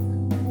wane.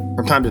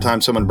 From time to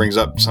time, someone brings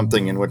up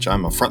something in which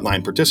I'm a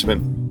frontline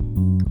participant,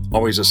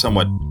 always a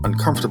somewhat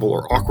uncomfortable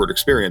or awkward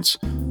experience.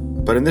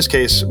 But in this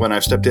case, when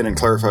I've stepped in and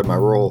clarified my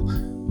role,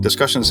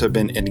 discussions have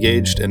been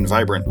engaged and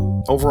vibrant,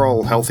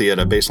 overall healthy at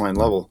a baseline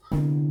level.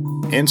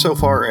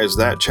 Insofar as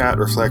that chat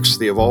reflects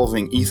the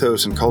evolving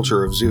ethos and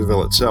culture of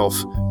Zooville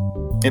itself,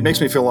 it makes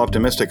me feel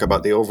optimistic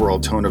about the overall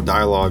tone of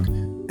dialogue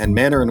and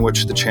manner in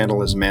which the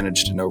channel is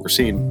managed and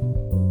overseen.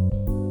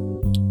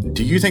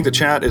 Do you think the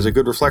chat is a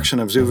good reflection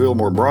of Zooville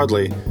more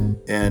broadly?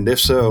 And if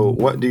so,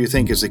 what do you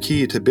think is the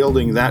key to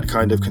building that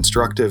kind of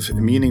constructive,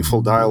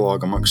 meaningful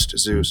dialogue amongst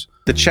zoos?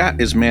 The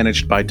chat is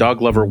managed by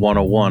Dog Lover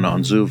 101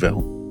 on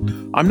Zooville.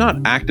 I'm not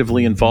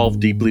actively involved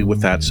deeply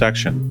with that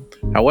section.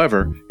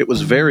 However, it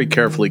was very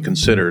carefully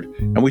considered,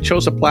 and we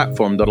chose a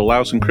platform that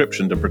allows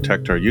encryption to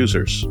protect our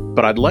users.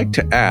 But I'd like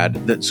to add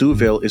that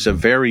Zooville is a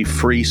very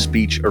free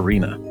speech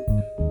arena.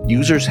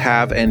 Users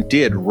have and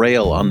did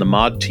rail on the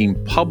mod team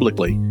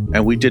publicly,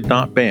 and we did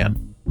not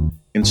ban.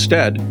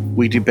 Instead,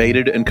 we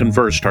debated and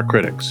conversed our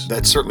critics.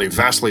 That's certainly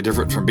vastly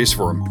different from Beast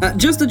Forum.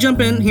 Just to jump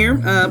in here,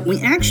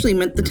 we actually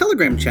meant the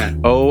Telegram chat.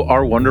 Oh,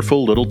 our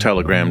wonderful little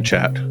Telegram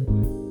chat.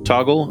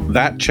 Toggle,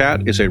 that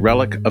chat is a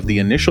relic of the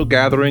initial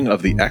gathering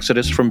of the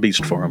Exodus from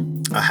Beast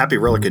Forum. A happy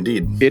relic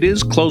indeed. It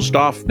is closed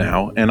off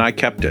now, and I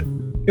kept it.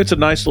 It's a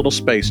nice little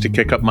space to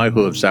kick up my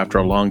hooves after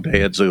a long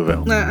day at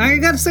Zooville. I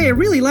gotta say, I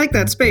really like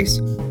that space.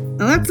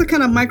 Now, that's the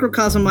kind of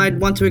microcosm I'd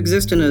want to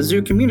exist in a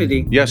zoo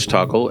community. Yes,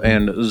 Toggle,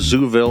 and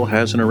Zooville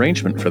has an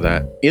arrangement for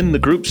that. In the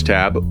Groups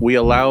tab, we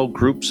allow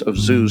groups of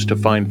zoos to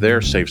find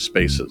their safe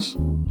spaces.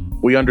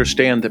 We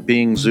understand that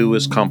being zoo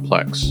is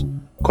complex.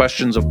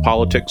 Questions of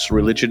politics,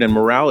 religion, and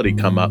morality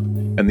come up,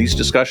 and these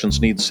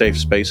discussions need safe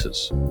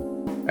spaces.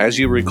 As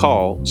you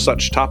recall,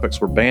 such topics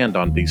were banned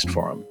on Beast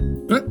Forum.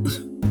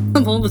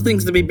 Of all the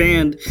things to be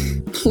banned,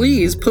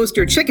 please post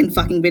your chicken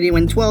fucking video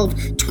in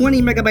 12,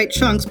 20 megabyte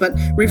chunks, but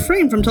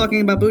refrain from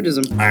talking about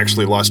Buddhism. I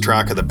actually lost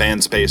track of the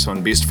ban space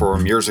on Beast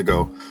Forum years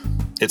ago.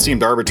 It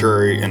seemed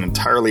arbitrary and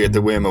entirely at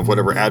the whim of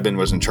whatever admin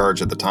was in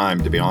charge at the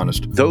time, to be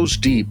honest. Those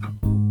deep,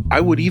 I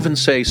would even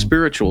say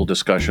spiritual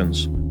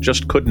discussions,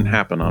 just couldn't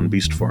happen on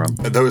Beast Forum.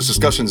 Those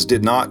discussions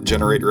did not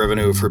generate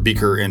revenue for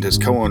Beaker and his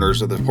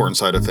co-owners of the important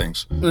side of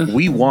things.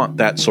 We want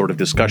that sort of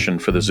discussion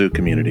for the zoo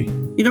community.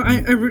 You know,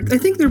 I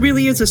think there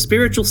really is a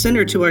spiritual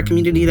center to our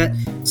community that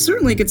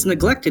certainly gets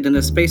neglected in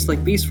a space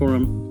like Beast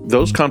Forum.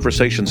 Those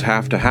conversations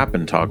have to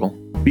happen, Toggle.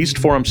 Beast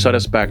Forum set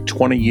us back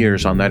 20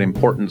 years on that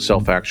important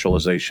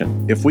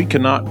self-actualization. If we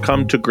cannot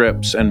come to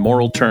grips and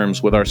moral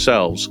terms with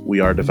ourselves, we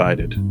are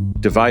divided.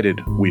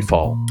 Divided, we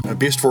fall.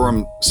 Beast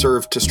Forum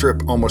served to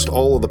strip almost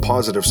all of the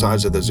positive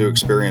sides of the zoo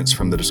experience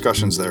from the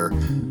discussions there,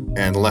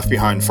 and left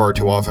behind far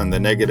too often the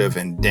negative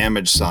and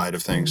damaged side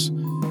of things,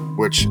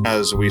 which,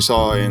 as we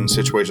saw in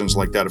situations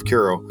like that of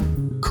Kiro,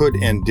 could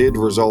and did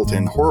result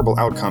in horrible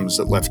outcomes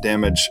that left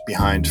damage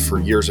behind for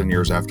years and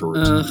years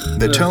afterwards.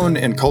 The tone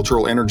and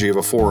cultural energy of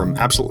a forum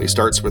absolutely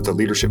starts with the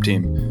leadership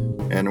team,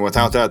 and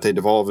without that, they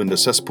devolve into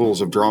cesspools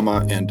of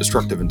drama and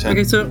destructive intent.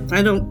 Okay, so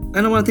I don't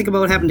want to think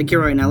about what happened to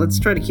Kiro right now. Let's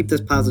try to keep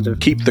this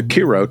positive. Keep the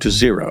Kiro to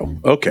 0.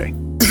 Okay.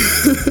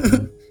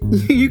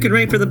 You could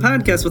write for the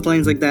podcast with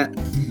lines like that.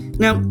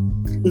 Now,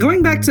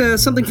 going back to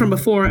something from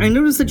before, I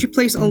noticed that you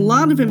place a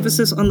lot of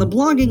emphasis on the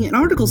blogging and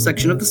article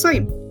section of the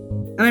site.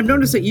 And I've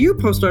noticed that you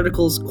post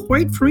articles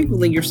quite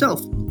frequently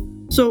yourself.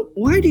 So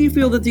why do you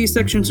feel that these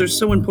sections are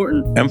so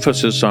important?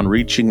 Emphasis on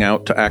reaching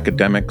out to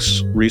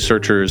academics,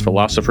 researchers,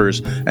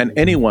 philosophers, and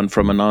anyone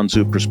from a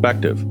non-zoo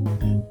perspective.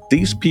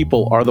 These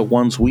people are the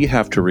ones we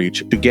have to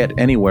reach to get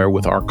anywhere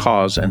with our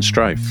cause and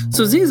strife.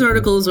 So these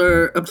articles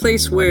are a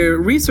place where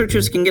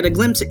researchers can get a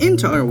glimpse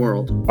into our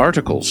world.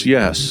 Articles,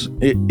 yes.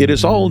 It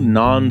is all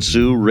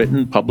non-zoo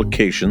written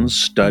publications,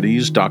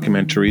 studies,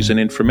 documentaries, and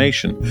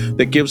information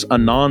that gives a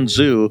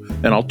non-zoo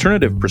an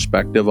alternative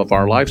perspective of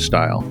our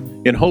lifestyle,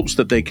 in hopes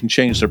that they can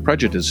change their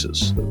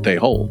prejudices that they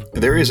hold.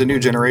 There is a new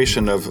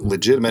generation of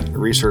legitimate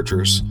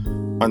researchers,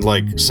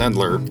 unlike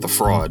Sendler, the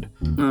fraud,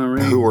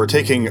 who are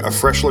taking a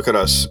fresh look at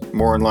us,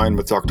 more in line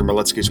with Dr.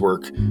 Maletsky's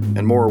work,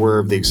 and more aware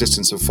of the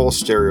existence of false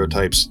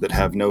stereotypes that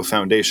have no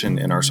foundation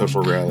in our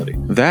social reality.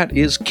 That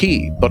is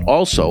key, but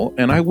also,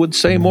 and I would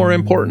say more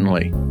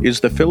importantly, is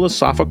the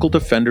philosophical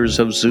defenders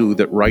of zoo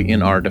that write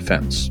in our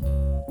defense.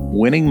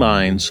 Winning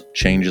minds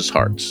changes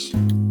hearts.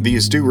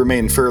 These do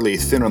remain fairly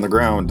thin on the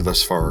ground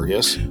thus far,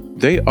 yes?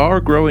 They are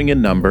growing in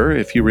number,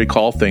 if you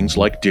recall things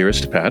like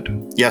Dearest Pet.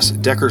 Yes,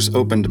 Decker's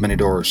opened many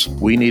doors.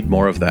 We need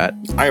more of that.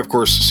 I, of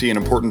course, see an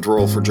important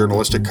role for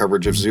journalistic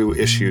coverage of zoo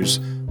issues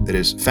that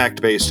is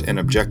fact-based and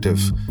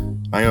objective.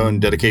 My own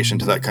dedication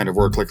to that kind of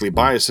work likely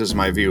biases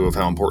my view of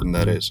how important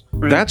that is.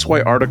 That's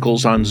why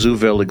articles on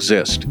Zooville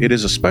exist. It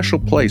is a special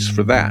place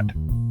for that.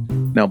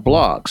 Now,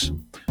 blogs.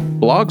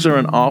 Blogs are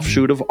an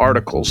offshoot of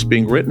articles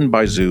being written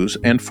by zoos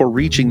and for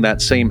reaching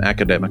that same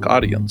academic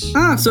audience.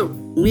 So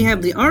we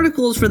have the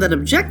articles for that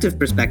objective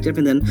perspective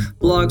and then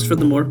blogs for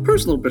the more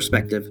personal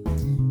perspective.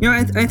 You know,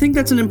 I think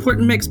that's an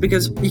important mix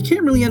because you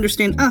can't really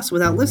understand us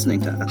without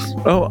listening to us.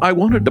 Oh, I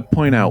wanted to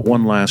point out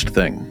one last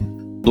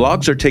thing.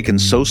 Blogs are taken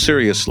so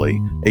seriously,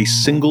 a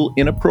single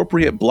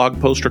inappropriate blog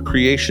post or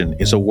creation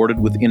is awarded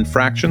with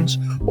infractions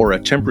or a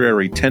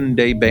temporary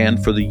 10-day ban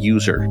for the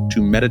user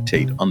to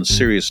meditate on the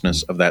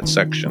seriousness of that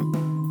section.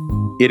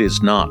 It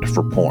is not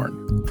for porn.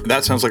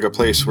 That sounds like a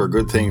place where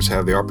good things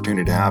have the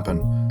opportunity to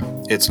happen.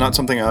 It's not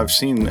something I've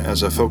seen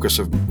as a focus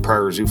of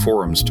prior zoo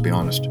forums, to be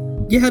honest.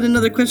 You had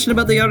another question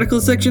about the article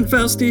section,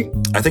 Fausti?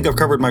 I think I've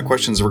covered my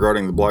questions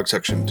regarding the blog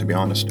section, to be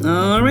honest.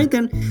 All right,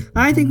 then.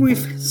 I think we've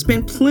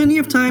spent plenty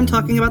of time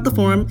talking about the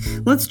forum.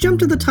 Let's jump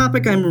to the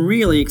topic I'm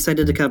really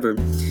excited to cover.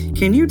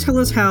 Can you tell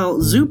us how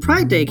Zoo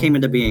Pride Day came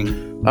into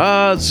being?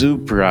 Ah, Zoo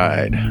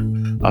Pride.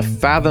 A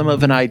fathom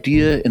of an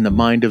idea in the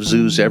mind of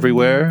zoos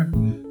everywhere.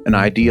 An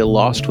idea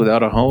lost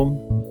without a home.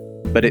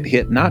 But it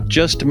hit not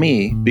just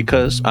me,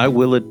 because I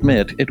will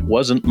admit it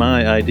wasn't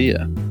my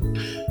idea.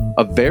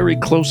 A very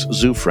close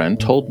zoo friend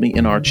told me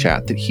in our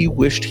chat that he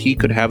wished he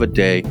could have a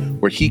day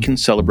where he can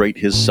celebrate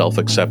his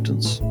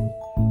self-acceptance.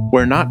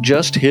 Where not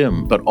just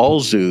him, but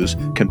all zoos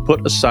can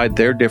put aside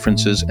their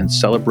differences and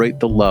celebrate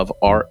the love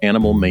our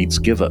animal mates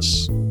give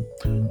us.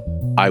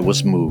 I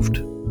was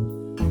moved.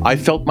 I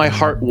felt my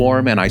heart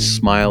warm and I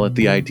smile at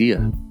the idea.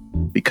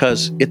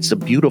 Because it's a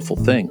beautiful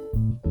thing.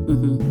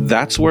 Mm-hmm.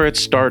 That's where it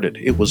started.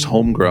 It was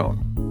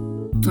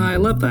homegrown. I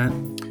love that.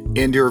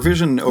 In your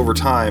vision over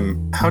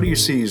time, how do you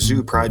see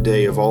Zoo Pride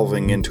Day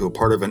evolving into a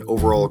part of an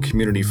overall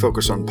community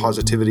focus on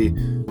positivity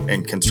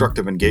and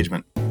constructive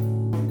engagement?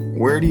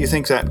 Where do you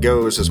think that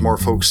goes as more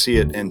folks see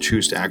it and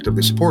choose to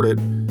actively support it?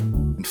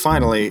 And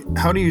finally,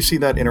 how do you see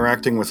that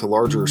interacting with the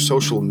larger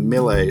social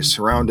melee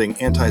surrounding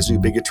anti-zoo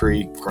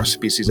bigotry,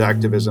 cross-species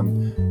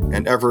activism,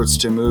 and efforts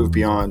to move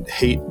beyond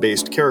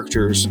hate-based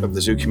caricatures of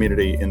the zoo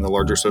community in the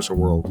larger social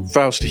world?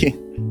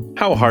 Fausti,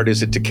 how hard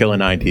is it to kill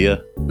an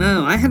idea?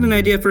 Oh, I had an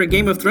idea for a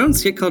Game of Thrones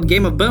skit called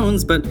Game of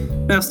Bones, but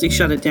Fausti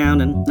shut it down,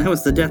 and that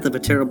was the death of a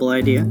terrible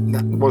idea.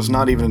 That was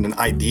not even an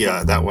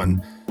idea, that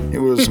one. It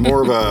was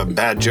more of a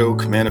bad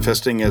joke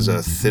manifesting as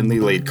a thinly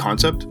laid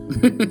concept.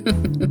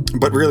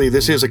 But really,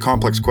 this is a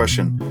complex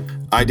question.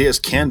 Ideas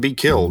can be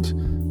killed,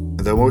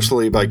 though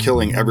mostly by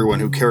killing everyone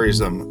who carries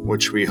them,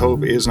 which we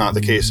hope is not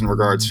the case in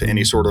regards to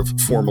any sort of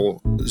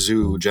formal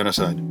zoo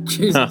genocide.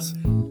 Jesus.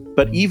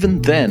 But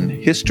even then,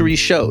 history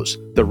shows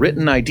the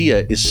written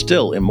idea is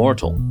still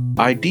immortal.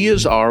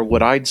 Ideas are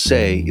what I'd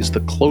say is the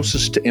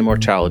closest to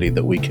immortality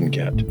that we can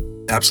get.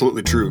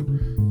 Absolutely true.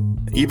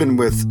 Even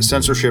with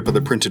censorship of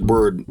the printed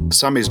word,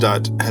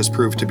 samizdat has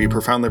proved to be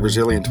profoundly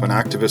resilient when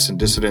activists and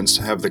dissidents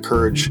have the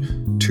courage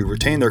to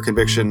retain their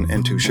conviction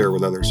and to share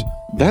with others.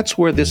 That's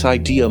where this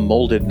idea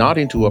molded not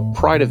into a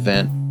pride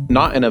event,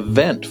 not an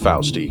event,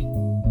 Fausti,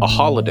 a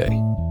holiday.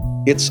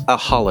 It's a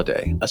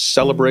holiday, a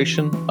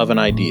celebration of an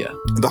idea.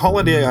 The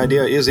holiday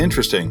idea is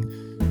interesting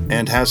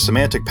and has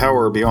semantic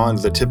power beyond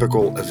the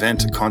typical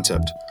event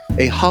concept.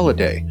 A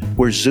holiday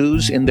where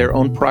zoos in their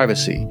own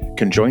privacy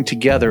can join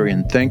together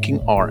in thanking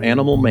our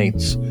animal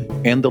mates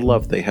and the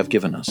love they have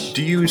given us.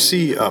 Do you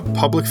see a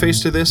public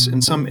face to this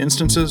in some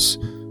instances,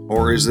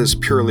 or is this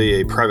purely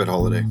a private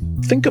holiday?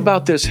 Think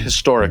about this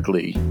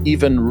historically,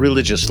 even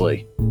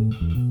religiously.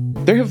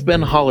 There have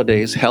been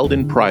holidays held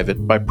in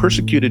private by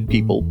persecuted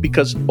people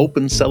because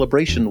open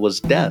celebration was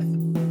death.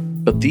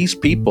 But these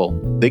people,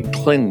 they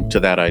cling to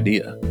that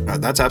idea.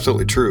 That's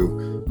absolutely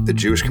true. The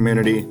Jewish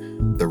community,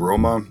 the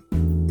Roma,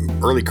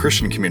 early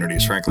Christian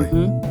communities, frankly.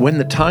 Mm-hmm. When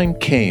the time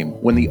came,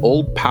 when the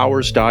old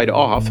powers died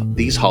off,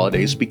 these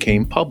holidays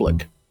became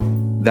public.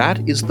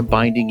 That is the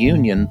binding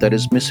union that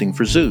is missing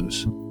for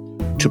zoos.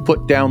 To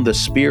put down the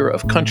spear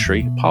of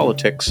country,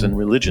 politics, and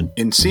religion.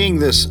 In seeing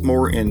this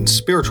more in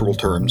spiritual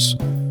terms,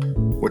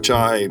 which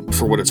I,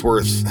 for what it's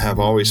worth, have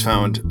always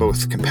found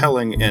both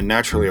compelling and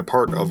naturally a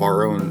part of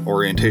our own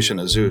orientation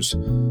as zoos,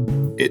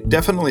 it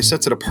definitely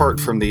sets it apart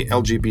from the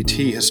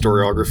LGBT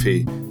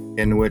historiography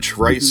in which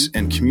rights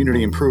and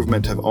community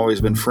improvement have always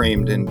been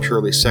framed in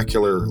purely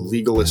secular,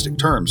 legalistic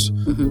terms.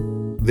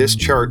 This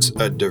charts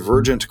a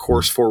divergent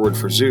course forward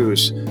for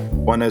zoos,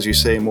 one, as you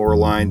say, more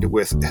aligned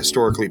with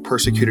historically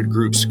persecuted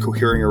groups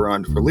cohering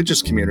around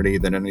religious community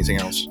than anything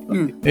else.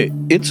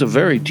 It's a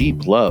very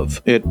deep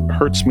love. It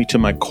hurts me to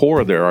my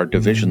core there are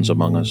divisions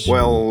among us.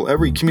 Well,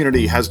 every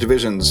community has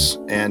divisions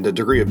and a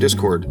degree of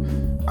discord.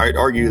 I'd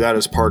argue that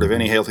is part of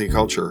any healthy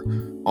culture,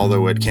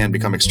 although it can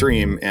become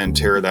extreme and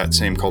tear that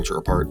same culture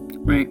apart.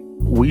 Right.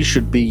 We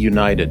should be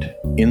united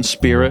in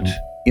spirit,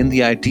 in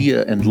the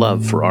idea and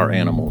love for our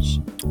animals.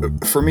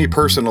 For me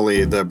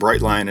personally, the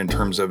bright line in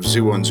terms of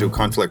zoo-on-zoo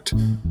conflict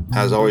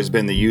has always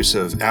been the use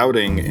of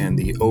outing and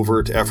the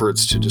overt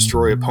efforts to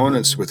destroy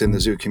opponents within the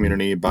zoo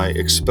community by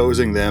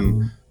exposing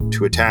them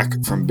to attack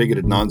from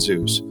bigoted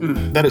non-zoos.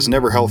 That is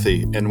never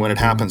healthy, and when it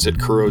happens, it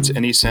corrodes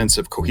any sense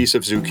of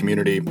cohesive zoo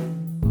community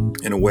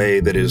in a way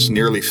that is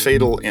nearly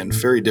fatal and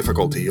very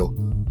difficult to heal.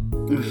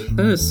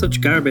 That is such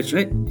garbage.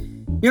 I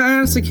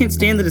honestly can't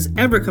stand that it's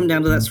ever come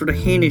down to that sort of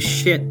heinous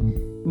shit.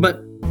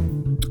 But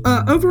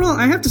overall,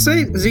 I have to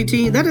say,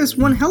 ZT, that is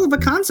one hell of a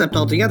concept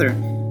altogether.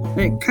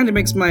 It kind of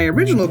makes my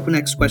original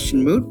next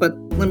question moot, but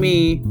let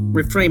me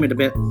reframe it a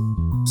bit.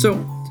 So,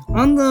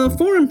 On the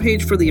forum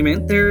page for the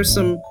event, there are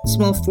some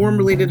small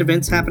forum-related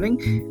events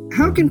happening.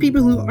 How can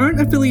people who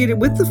aren't affiliated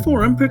with the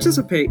forum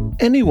participate?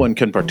 Anyone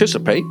can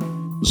participate,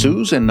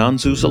 zoos and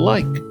non-zoos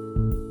alike.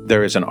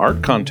 There is an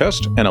art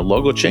contest and a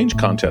logo change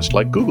contest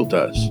like Google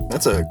does.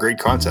 That's a great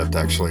concept,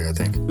 actually, I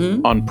think.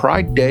 On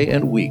Pride Day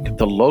and week,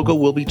 the logo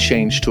will be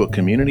changed to a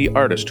community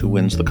artist who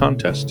wins the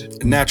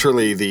contest.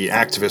 Naturally, the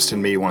activist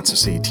in me wants to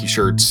see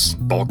t-shirts,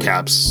 ball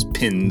caps,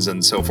 pins,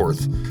 and so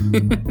forth.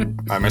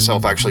 I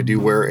myself actually do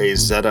wear a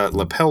Zeta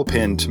lapel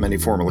pin to many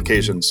formal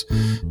occasions.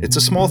 It's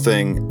a small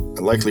thing,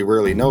 likely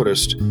rarely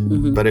noticed,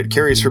 but it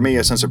carries for me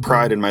a sense of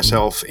pride in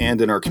myself and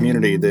in our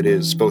community that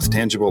is both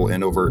tangible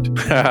and overt.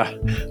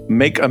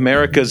 Make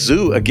America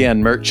Zoo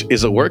Again merch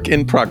is a work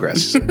in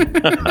progress.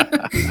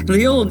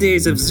 The old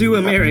days of Zoo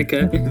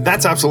America.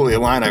 That's absolutely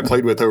a line I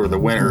played with over the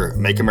winter.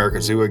 Make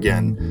America Zoo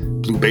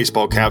Again. Blue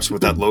baseball caps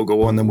with that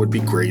logo on them would be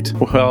great.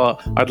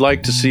 Well, I'd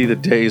like to see the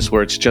days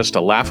where it's just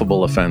a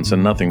laughable offense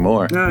and nothing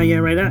more. Oh, yeah,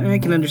 right. I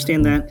can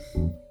understand that.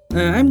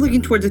 I'm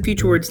looking towards a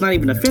future where it's not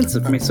even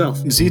offensive myself.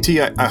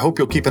 ZT, I hope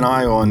you'll keep an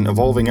eye on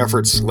evolving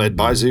efforts led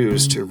by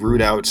zoos to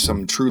root out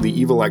some truly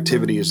evil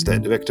activities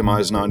that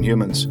victimize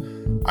non-humans.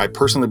 I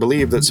personally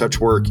believe that such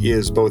work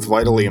is both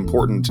vitally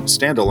important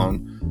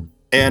standalone,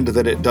 and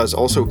that it does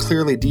also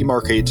clearly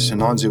demarcate to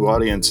non-zoo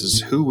audiences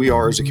who we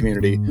are as a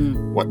community,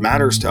 what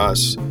matters to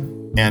us,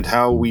 and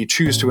how we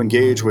choose to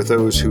engage with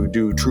those who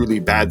do truly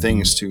bad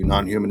things to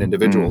non-human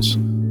individuals.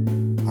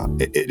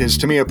 It is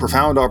to me a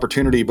profound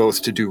opportunity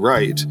both to do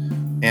right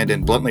and,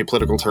 in bluntly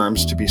political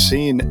terms, to be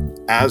seen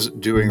as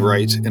doing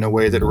right in a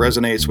way that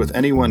resonates with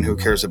anyone who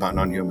cares about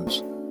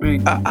non-humans.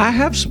 Right. I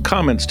have some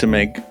comments to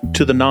make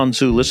to the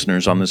non-zoo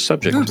listeners on this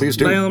subject. Please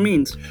do. By all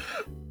means.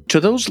 To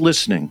those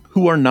listening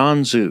who are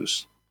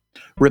non-zoos,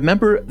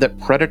 remember that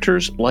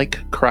predators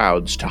like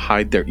crowds to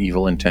hide their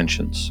evil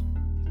intentions.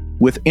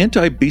 With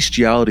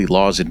anti-bestiality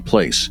laws in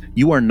place,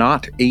 you are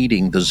not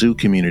aiding the zoo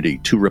community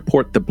to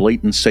report the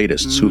blatant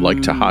sadists who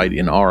like to hide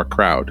in our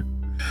crowd.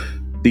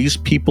 These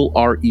people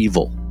are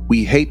evil.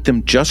 We hate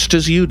them just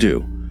as you do,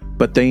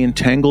 but they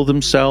entangle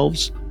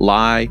themselves,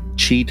 lie,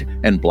 cheat,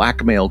 and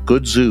blackmail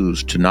good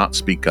zoos to not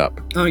speak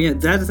up. Oh yeah,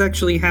 that has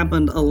actually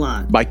happened a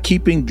lot. By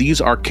keeping these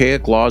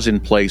archaic laws in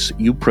place,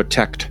 you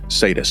protect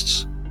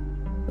sadists.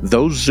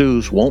 Those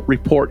zoos won't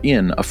report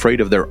in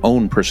afraid of their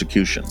own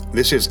persecution.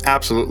 This is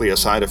absolutely a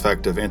side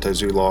effect of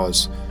anti-zoo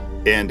laws,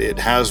 and it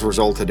has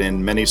resulted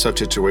in many such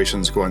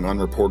situations going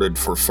unreported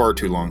for far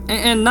too long.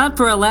 And not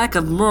for a lack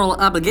of moral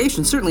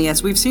obligation, certainly,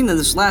 as we've seen in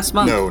this last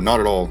month. No, not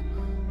at all.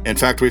 In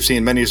fact, we've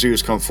seen many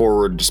zoos come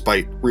forward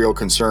despite real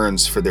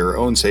concerns for their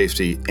own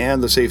safety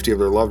and the safety of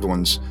their loved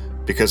ones,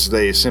 because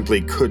they simply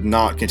could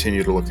not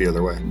continue to look the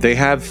other way. They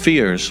have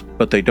fears,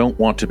 but they don't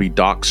want to be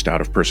doxxed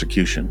out of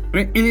persecution.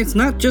 Right? And it's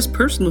not just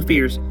personal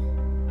fears.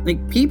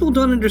 Like, people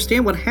don't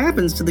understand what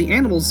happens to the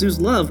animals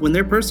zoos love when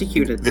they're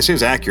persecuted. This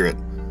is accurate.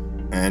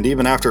 And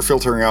even after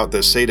filtering out the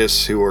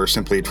sadists who are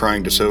simply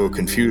trying to sow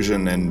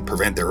confusion and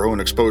prevent their own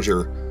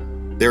exposure,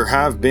 there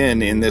have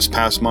been in this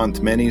past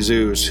month many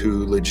zoos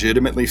who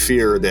legitimately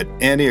fear that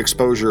any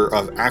exposure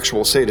of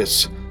actual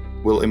sadists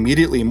will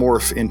immediately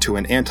morph into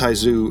an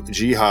anti-zoo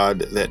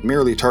jihad that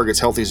merely targets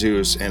healthy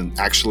zoos and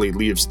actually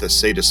leaves the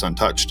sadists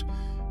untouched.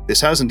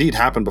 This has indeed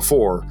happened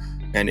before,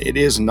 and it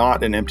is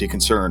not an empty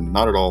concern,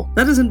 not at all.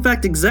 That is in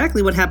fact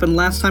exactly what happened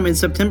last time in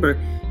September,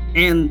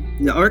 and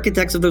the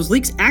architects of those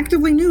leaks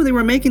actively knew they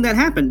were making that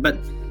happen, but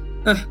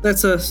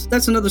that's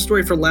another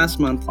story for last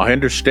month. I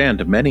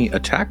understand many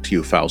attacked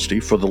you,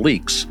 Fausti, for the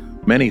leaks,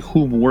 many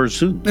whom were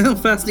zoos. Well,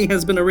 Fausti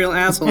has been a real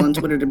asshole on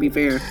Twitter, to be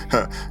fair.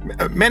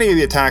 Many of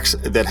the attacks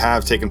that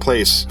have taken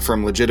place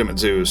from legitimate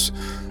zoos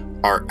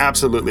are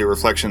absolutely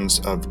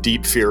reflections of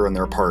deep fear on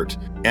their part,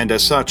 and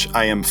as such,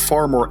 I am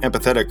far more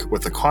empathetic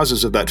with the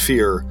causes of that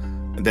fear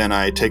than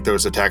I take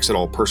those attacks at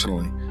all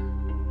personally.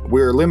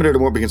 We're limited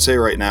in what we can say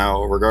right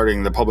now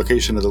regarding the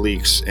publication of the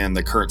leaks and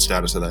the current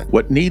status of that.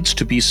 What needs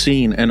to be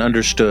seen and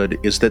understood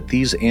is that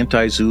these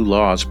anti-zoo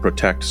laws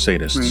protect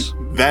sadists.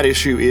 Right. That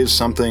issue is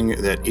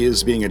something that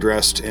is being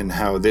addressed in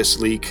how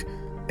this leak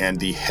and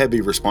the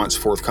heavy response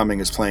forthcoming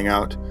is playing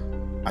out.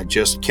 I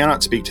just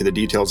cannot speak to the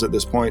details at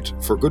this point,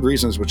 for good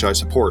reasons which I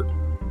support.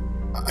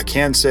 I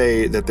can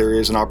say that there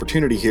is an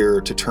opportunity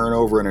here to turn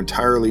over an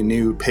entirely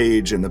new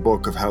page in the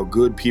book of how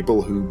good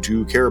people who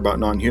do care about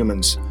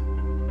non-humans,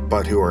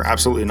 but who are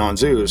absolutely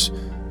non-zoos,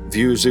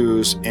 view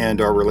zoos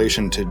and our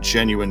relation to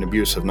genuine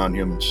abuse of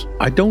non-humans.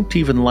 I don't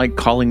even like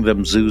calling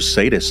them zoo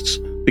sadists,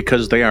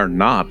 because they are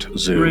not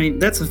zoo. Right,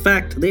 that's a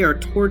fact. They are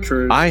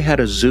torturers. I had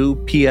a zoo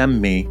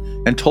PM me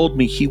and told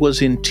me he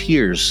was in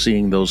tears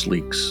seeing those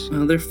leaks.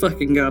 Oh, they're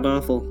fucking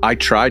god-awful. I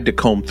tried to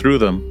comb through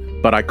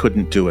them, but I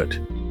couldn't do it.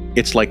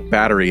 It's like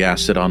battery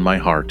acid on my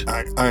heart.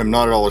 I am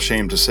not at all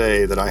ashamed to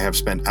say that I have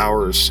spent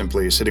hours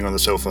simply sitting on the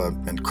sofa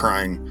and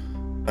crying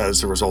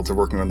as a result of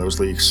working on those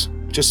leaks.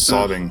 Just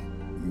sobbing,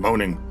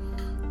 moaning.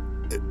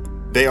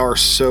 They are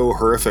so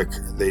horrific,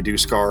 they do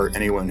scar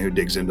anyone who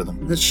digs into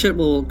them. This shit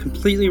will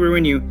completely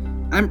ruin you.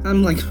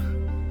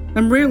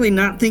 I'm rarely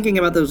not thinking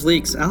about those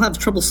leaks. I'll have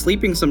trouble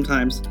sleeping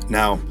sometimes.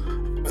 Now,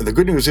 The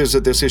good news is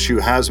that this issue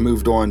has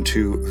moved on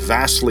to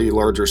vastly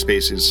larger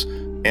spaces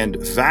and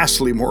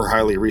vastly more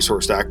highly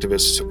resourced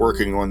activists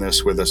working on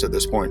this with us at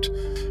this point.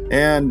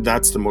 And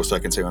that's the most I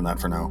can say on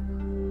that for now.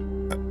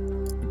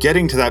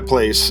 Getting to that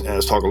place,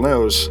 as Toggle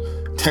knows,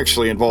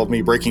 actually involved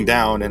me breaking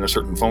down in a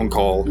certain phone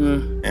call.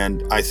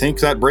 And I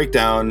think that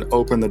breakdown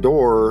opened the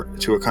door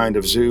to a kind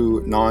of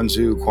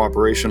non-zoo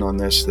cooperation on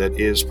this that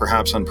is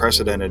perhaps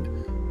unprecedented,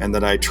 and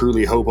that I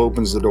truly hope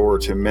opens the door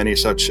to many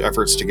such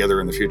efforts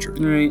together in the future.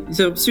 All right.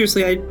 So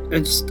seriously, I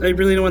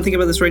really don't want to think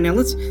about this right now.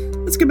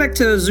 Let's get back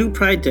to Zoo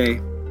Pride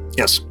Day.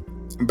 Yes,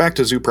 back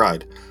to Zoo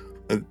Pride.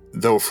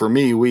 Though for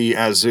me, we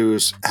as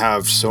zoos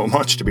have so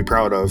much to be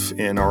proud of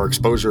in our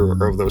exposure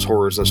of those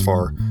horrors thus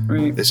far.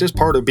 Right. This is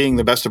part of being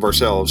the best of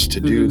ourselves, to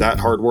do that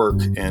hard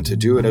work and to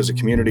do it as a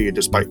community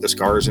despite the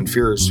scars and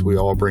fears we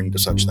all bring to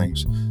such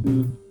things.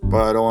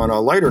 But on a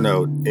lighter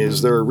note,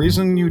 is there a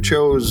reason you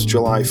chose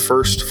July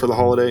 1st for the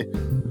holiday?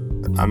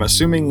 I'm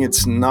assuming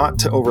it's not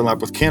to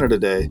overlap with Canada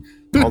Day,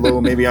 although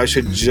maybe I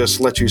should just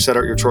let you set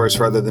out your choice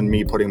rather than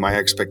me putting my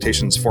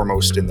expectations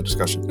foremost in the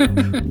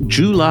discussion.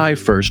 July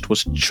 1st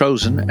was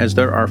chosen as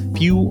there are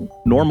few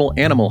normal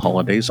animal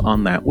holidays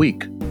on that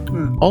week.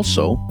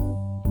 Also,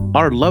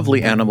 our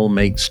lovely animal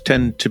mates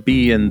tend to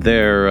be in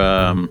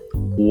their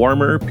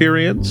warmer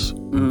periods.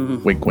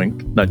 Wink,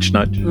 wink, nudge,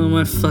 nudge. Oh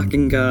my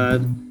fucking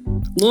god.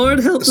 Lord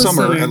help us.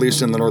 Summer, at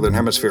least in the Northern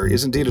Hemisphere,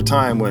 is indeed a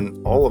time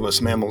when all of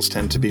us mammals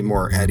tend to be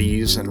more at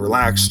ease and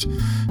relaxed,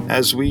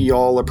 as we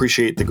all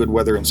appreciate the good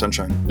weather and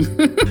sunshine.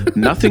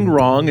 Nothing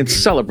wrong in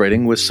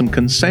celebrating with some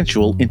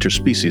consensual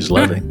interspecies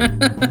loving.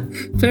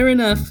 Fair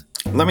enough.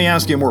 Let me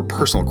ask you a more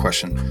personal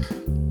question.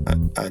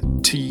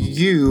 To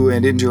you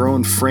and in your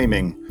own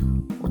framing,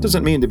 what does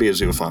it mean to be a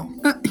zoophile?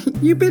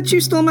 You bitch,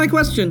 you stole my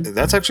question.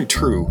 That's actually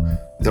true,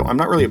 though I'm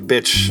not really a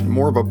bitch,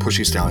 more of a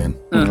pushy stallion.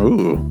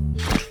 Ooh.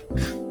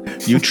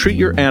 You treat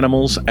your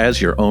animals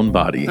as your own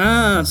body.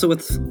 So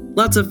with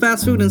lots of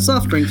fast food and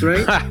soft drinks,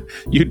 right?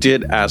 You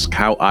did ask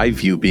how I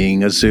view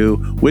being a zoo,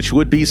 which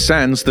would be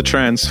sans the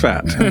trans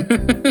fat.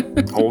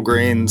 Whole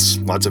grains,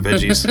 lots of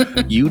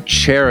veggies. You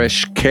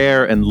cherish,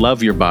 care, and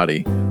love your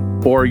body.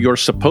 Or you're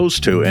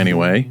supposed to,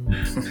 anyway.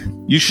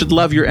 You should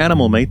love your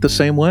animal mate the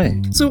same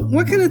way. So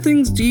what kind of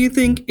things do you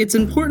think it's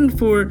important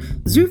for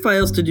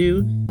zoophiles to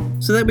do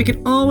so that we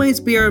can always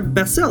be our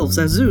best selves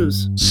as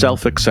zoos?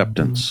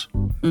 Self-acceptance.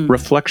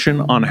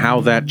 Reflection on how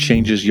that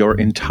changes your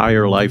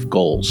entire life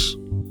goals.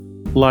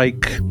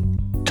 Like,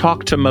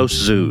 talk to most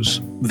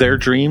zoos. Their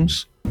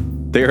dreams?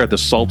 They are the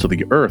salt of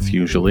the earth,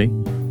 usually.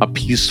 A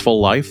peaceful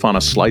life on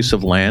a slice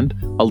of land,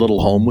 a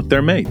little home with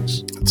their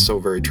mates. That's so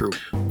very true.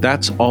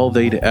 That's all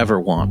they'd ever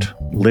want.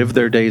 Live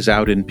their days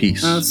out in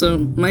peace. So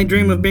my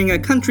dream of being a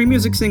country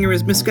music singer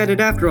is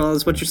misguided after all,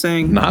 is what you're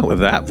saying? Not with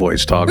that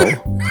voice, Toggle.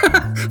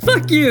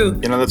 Fuck you!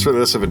 You know, that's really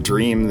less of a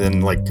dream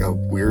than like a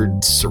weird,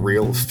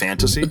 surreal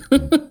fantasy.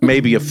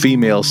 Maybe a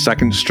female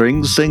second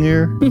string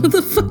singer? What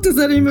the fuck does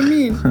that even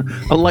mean?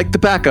 Like the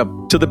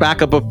backup to the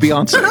backup of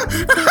Beyonce.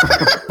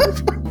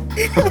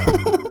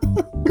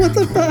 What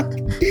the fuck?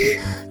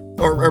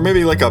 Or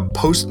maybe like a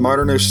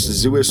postmodernist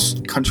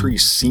zooist country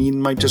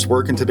scene might just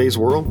work in today's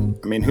world.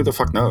 I mean, who the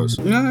fuck knows?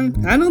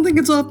 I don't think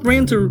it's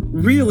off-brand to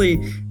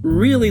really,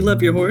 really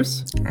love your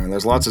horse. And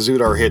there's lots of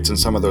Zoodar hits in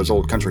some of those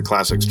old country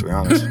classics, to be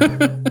honest.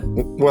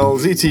 Well,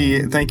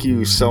 ZT, thank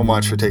you so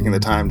much for taking the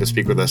time to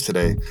speak with us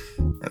today.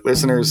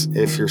 Listeners,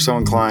 if you're so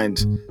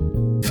inclined,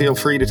 feel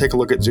free to take a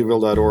look at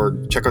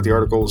zooville.org, check out the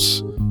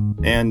articles,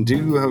 and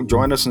do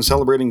join us in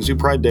celebrating Zoo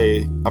Pride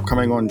Day,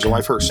 upcoming on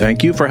July 1st.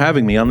 Thank you for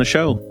having me on the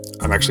show.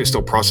 I'm actually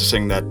still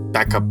processing that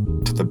backup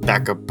to the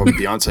backup of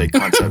Beyonce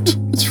concept.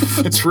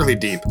 It's really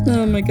deep.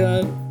 Oh my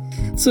god.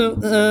 So,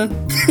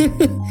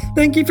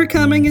 thank you for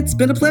coming. It's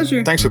been a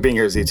pleasure. Thanks for being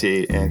here,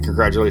 ZT, and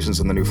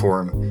congratulations on the new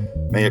forum.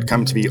 May it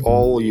come to be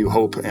all you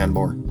hope and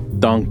more.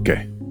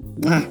 Danke.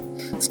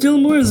 Still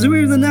more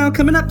Zooier Than Now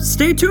coming up.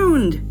 Stay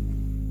tuned.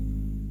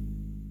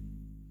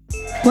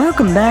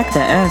 Welcome back to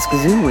Ask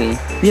Zooey,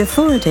 the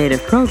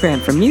authoritative program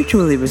for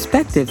mutually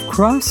respective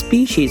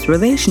cross-species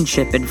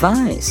relationship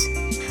advice.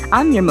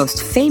 I'm your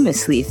most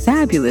famously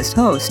fabulous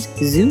host,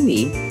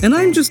 Zooey. And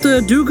I'm just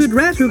a do-good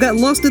rat who got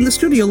lost in the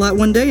studio lot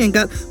one day and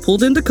got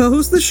pulled in to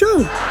co-host the show.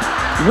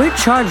 We're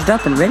charged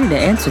up and ready to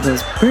answer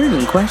those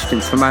burning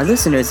questions from our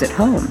listeners at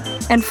home.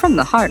 And from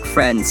the heart,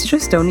 friends,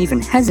 just don't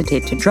even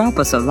hesitate to drop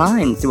us a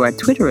line through our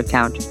Twitter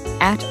account,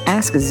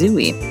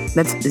 @AskZooey.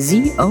 That's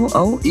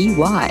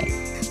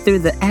ZOOEY. Through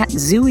the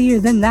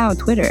 @ZooierThanThou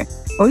Twitter,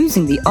 or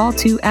using the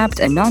all-too-apt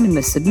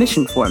anonymous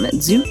submission form at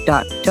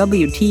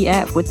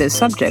zoot.wtf with the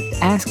subject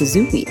Ask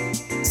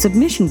Zooey.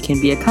 Submission can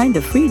be a kind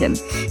of freedom,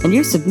 and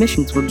your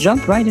submissions will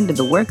jump right into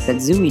the work that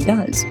Zooey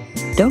does.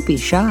 Don't be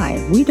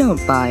shy, we don't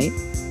bite.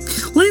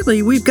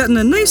 Lately, we've gotten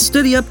a nice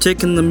steady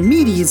uptick in the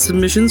meaty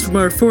submissions from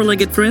our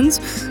four-legged friends,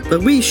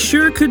 but we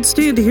sure could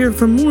stand to hear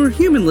from more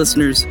human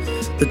listeners.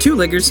 The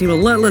two-leggers seem a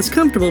lot less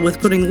comfortable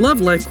with putting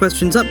love life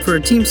questions up for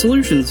team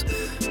solutions.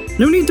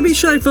 No need to be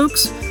shy,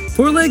 folks.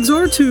 4 legs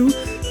or 2,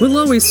 we'll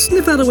always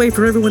sniff out a way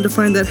for everyone to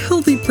find that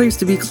healthy place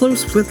to be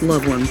close with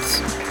loved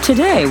ones.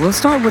 Today, we'll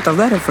start with a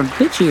letter from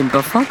Bitchy and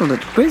Befuddled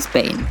at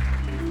Brisbane.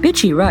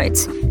 Bitchy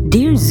writes,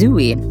 Dear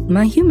Zooey,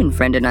 my human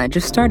friend and I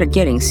just started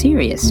getting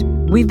serious.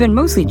 We've been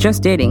mostly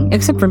just dating,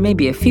 except for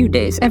maybe a few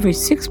days every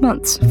 6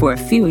 months for a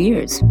few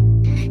years.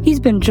 He's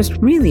been just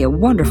really a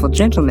wonderful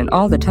gentleman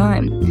all the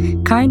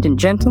time. Kind and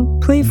gentle,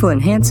 playful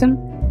and handsome.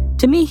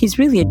 To me, he's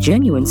really a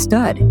genuine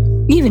stud,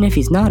 even if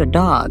he's not a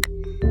dog.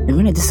 And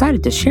when I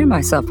decided to share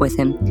myself with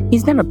him,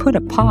 he's never put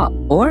a paw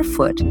or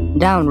foot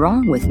down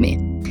wrong with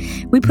me.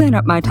 We plan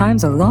out my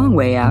times a long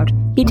way out.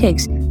 He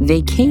takes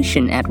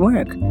vacation at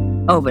work.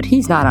 Oh, but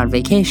he's not on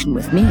vacation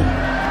with me.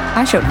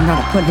 I showed him how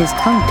to put his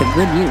tongue to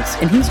good use,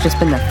 and he's just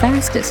been the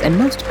fastest and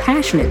most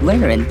passionate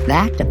learner in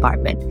that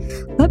department.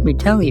 Let me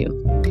tell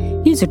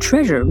you, he's a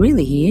treasure,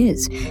 really he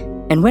is.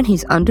 And when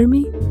he's under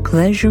me,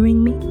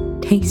 pleasuring me,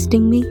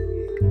 tasting me,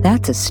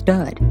 that's a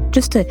stud.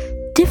 Just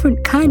a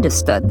different kind of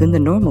stud than the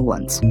normal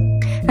ones.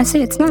 I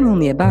say it's not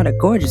only about a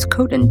gorgeous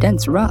coat and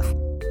dense ruff.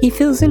 He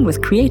fills in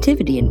with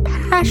creativity and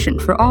passion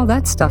for all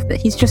that stuff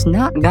that he's just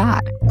not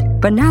got.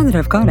 But now that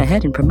I've gone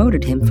ahead and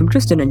promoted him from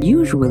just an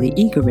unusually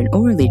eager and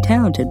orally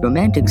talented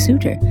romantic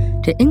suitor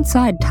to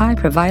inside tie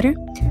provider,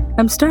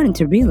 I'm starting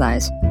to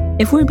realize,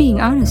 if we're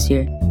being honest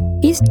here,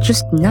 he's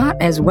just not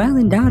as well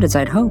endowed as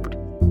I'd hoped.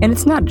 And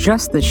it's not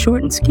just the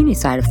short and skinny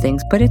side of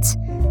things, but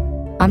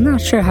I'm not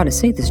sure how to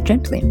say this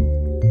gently.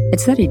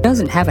 It's that he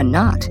doesn't have a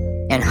knot.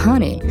 And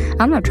honey,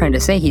 I'm not trying to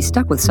say he's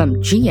stuck with some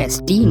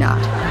GSD knot.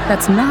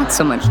 That's not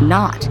so much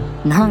knot.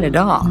 Not at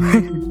all.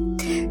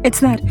 It's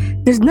that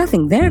there's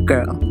nothing there,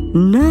 girl.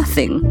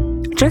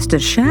 Nothing. Just a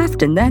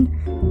shaft and then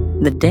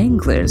the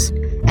danglers.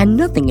 And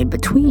nothing in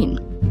between.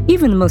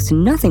 Even the most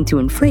nothing to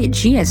inflate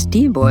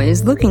GSD boy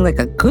is looking like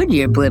a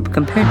Goodyear blimp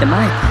compared to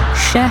my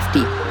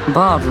shafty,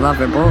 bald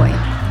lover boy.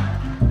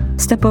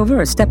 Step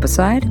over or step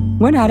aside?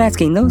 We're not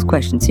asking those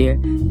questions here.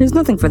 There's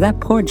nothing for that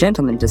poor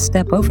gentleman to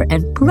step over,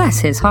 and bless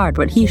his heart,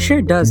 but he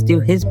sure does do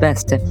his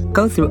best to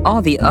go through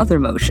all the other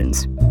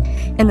motions.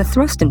 In the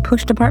thrust and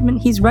push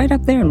department, he's right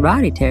up there in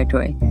Roddy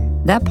territory.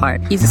 That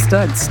part, he's a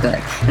stud,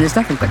 and there's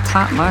nothing but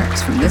top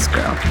marks from this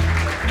girl.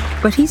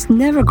 But he's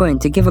never going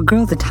to give a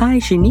girl the tie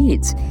she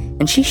needs,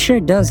 and she sure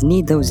does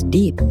need those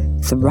deep,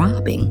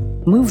 throbbing,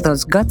 move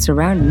those guts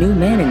around a new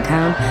man in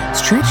town,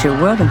 stretch your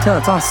world until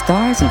it's all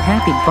stars and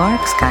happy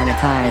barks kind of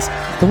ties.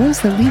 The ones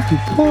that leave you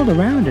pulled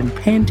around and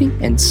panting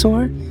and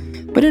sore,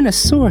 but in a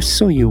sore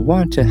so you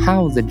want to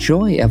howl the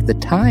joy of the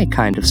tie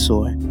kind of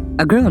sore.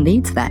 A girl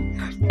needs that,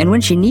 and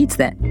when she needs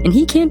that, and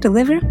he can't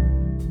deliver,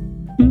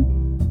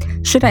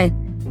 should I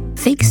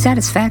fake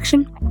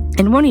satisfaction?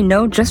 And won't he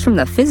know just from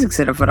the physics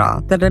of it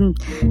all that I'm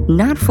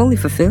not fully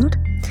fulfilled?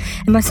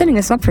 Am I setting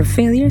us up for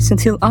failure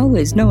since he'll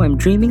always know I'm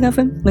dreaming of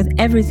him with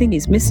everything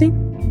he's missing?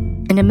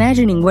 And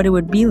imagining what it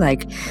would be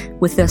like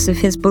with us if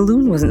his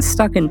balloon wasn't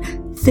stuck in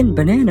thin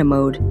banana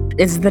mode.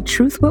 Is the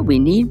truth what we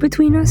need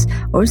between us?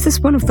 Or is this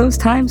one of those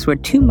times where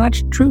too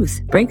much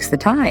truth breaks the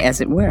tie,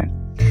 as it were?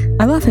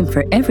 I love him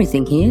for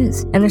everything he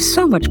is, and there's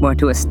so much more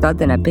to a stud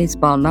than a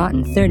baseball knot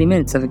and 30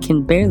 minutes of a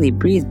can barely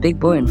breathe big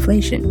boy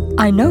inflation.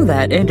 I know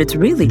that, and it's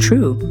really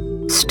true.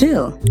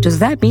 Still, does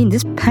that mean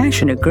this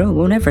passionate girl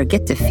won't ever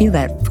get to feel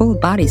that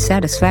full-body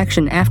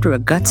satisfaction after a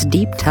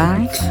guts-deep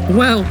tie?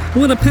 Wow,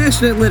 what a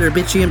passionate letter,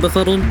 Bitchy and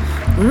Befuddled.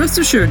 Rest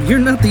assured, you're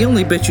not the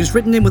only bitch who's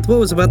written in with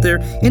woes about their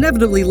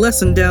inevitably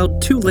less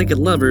endowed two-legged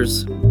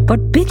lovers.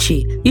 But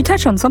Bitchy, you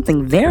touch on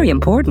something very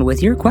important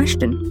with your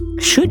question.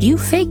 Should you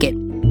fake it?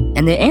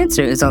 And the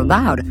answer is a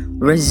loud,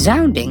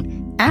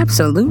 resounding,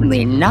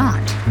 absolutely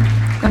not.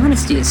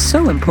 Honesty is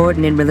so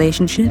important in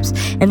relationships,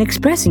 and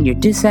expressing your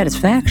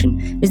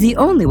dissatisfaction is the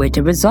only way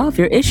to resolve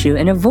your issue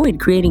and avoid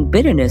creating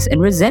bitterness and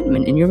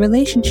resentment in your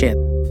relationship.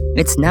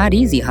 It's not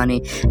easy,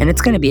 honey, and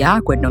it's going to be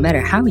awkward no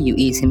matter how you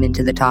ease him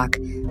into the talk.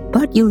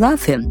 But you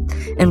love him,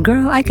 and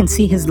girl, I can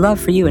see his love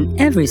for you in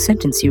every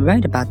sentence you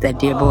write about that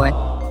dear boy.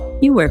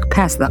 You work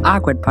past the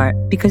awkward part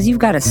because you've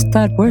got a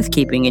stud worth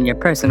keeping in your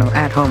personal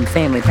at-home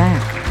family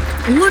pack.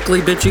 Luckily,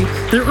 Bitchy,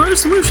 there are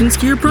solutions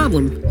to your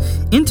problem.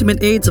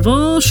 Intimate aids of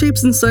all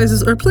shapes and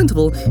sizes are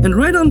plentiful and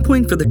right on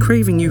point for the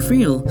craving you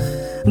feel.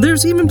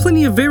 There's even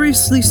plenty of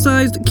variously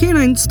sized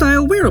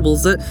canine-style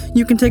wearables that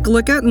you can take a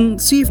look at and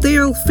see if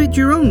they'll fit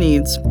your own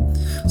needs.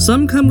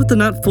 Some come with the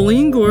knot fully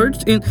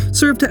engorged and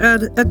serve to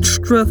add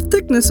extra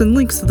thickness and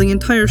length to the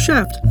entire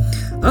shaft.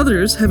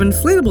 Others have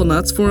inflatable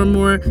knots for a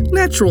more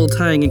natural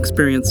tying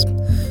experience.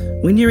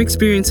 When you're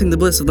experiencing the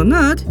bliss of the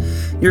knot,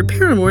 your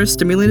paramour is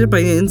stimulated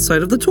by the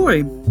inside of the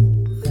toy.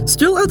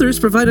 Still others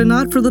provide a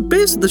knot for the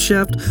base of the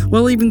shaft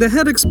while leaving the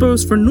head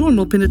exposed for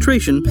normal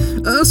penetration,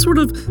 a sort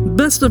of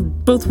best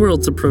of both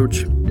worlds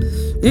approach.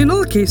 In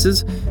all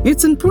cases,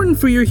 it's important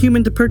for your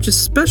human to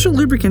purchase special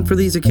lubricant for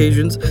these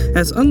occasions,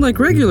 as unlike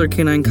regular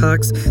canine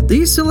cocks,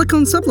 these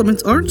silicone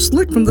supplements aren't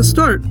slick from the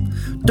start.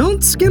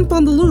 Don't skimp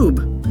on the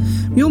lube.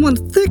 You'll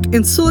want thick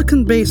and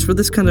silicone base for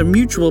this kind of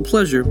mutual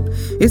pleasure.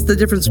 It's the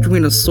difference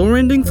between a sore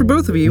ending for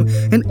both of you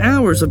and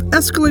hours of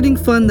escalating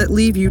fun that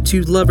leave you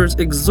two lovers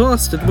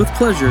exhausted with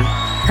pleasure.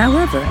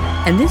 However,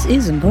 and this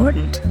is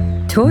important,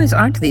 toys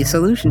aren't the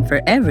solution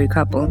for every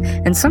couple,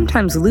 and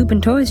sometimes lube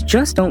and toys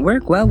just don't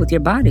work well with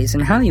your bodies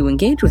and how you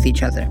engage with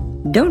each other.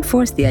 Don't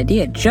force the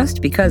idea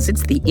just because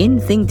it's the in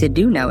thing to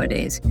do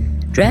nowadays.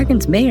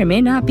 Dragons may or may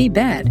not be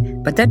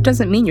bad, but that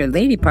doesn't mean your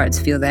lady parts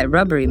feel that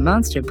rubbery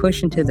monster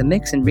push into the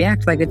mix and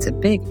react like it's a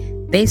big,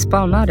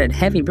 baseball-knotted,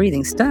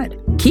 heavy-breathing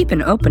stud. Keep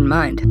an open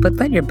mind, but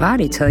let your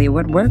body tell you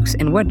what works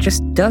and what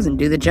just doesn't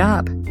do the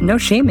job. No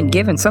shame in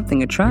giving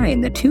something a try,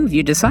 and the two of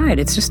you decide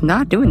it's just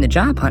not doing the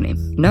job, honey.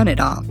 None at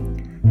all.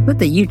 Let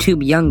the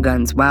YouTube young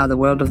guns wow the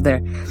world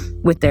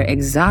with their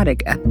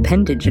exotic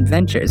appendage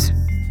adventures.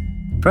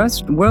 For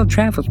us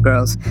world-traveled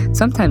girls,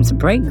 sometimes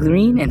bright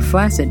green and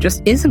flaccid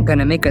just isn't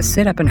gonna make us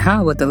sit up and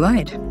howl with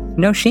delight.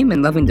 No shame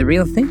in loving the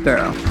real thing,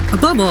 girl.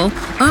 Above all,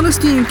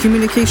 honesty and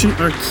communication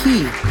are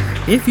key.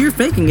 If you're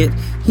faking it,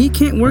 he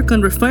can't work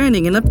on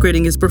refining and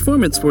upgrading his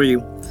performance for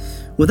you.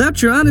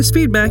 Without your honest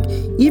feedback,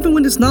 even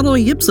when it's not all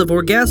yips of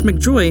orgasmic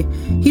joy,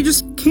 he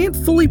just can't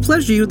fully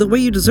pleasure you the way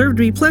you deserve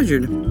to be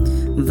pleasured.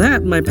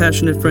 That, my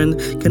passionate friend,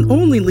 can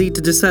only lead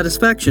to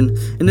dissatisfaction,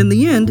 and in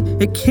the end,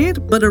 it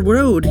can't but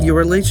erode your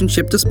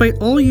relationship despite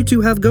all you two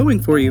have going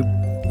for you.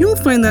 You'll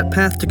find that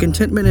path to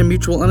contentment and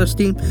mutual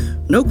honesty,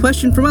 no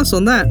question from us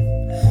on that.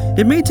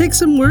 It may take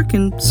some work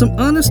and some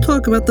honest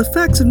talk about the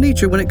facts of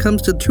nature when it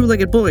comes to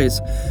two-legged boys.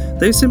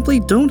 They simply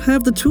don't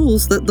have the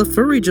tools that the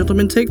furry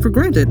gentlemen take for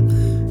granted,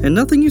 and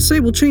nothing you say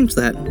will change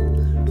that.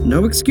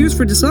 No excuse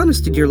for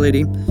dishonesty, dear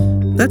lady.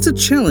 That's a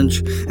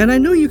challenge, and I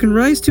know you can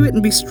rise to it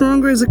and be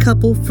stronger as a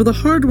couple for the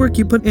hard work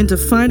you put into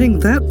finding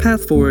that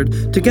path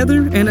forward,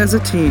 together and as a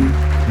team.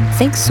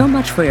 Thanks so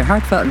much for your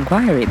heartfelt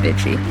inquiry,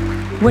 bitchy.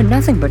 We're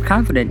nothing but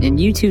confident in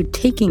you two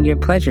taking your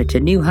pleasure to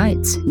new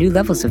heights, new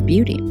levels of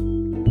beauty.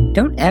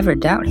 Don't ever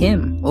doubt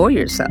him, or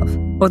yourself,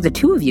 or the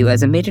two of you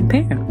as a mated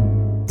pair.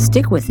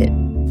 Stick with it.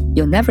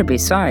 You'll never be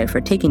sorry for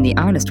taking the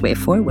honest way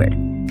forward.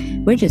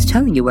 We're just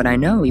telling you what I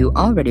know you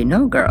already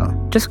know,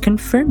 girl. Just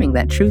confirming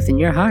that truth in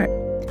your heart.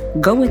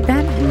 Go with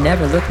that and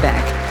never look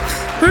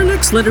back. Our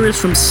next letter is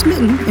from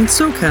Smitten in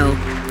SoCal.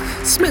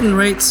 Smitten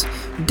writes,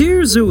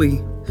 Dear Zooey,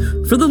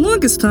 for the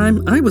longest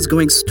time, I was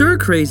going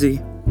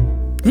stir-crazy.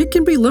 It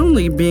can be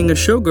lonely being a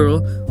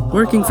showgirl,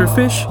 working for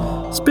fish,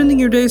 spending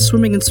your days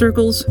swimming in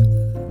circles.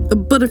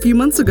 But a few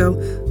months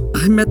ago,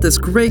 I met this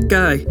great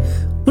guy,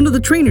 one of the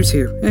trainers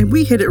here, and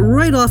we hit it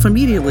right off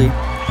immediately.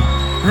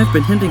 I've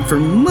been hinting for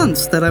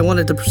months that I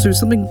wanted to pursue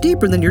something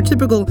deeper than your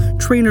typical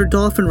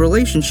trainer-dolphin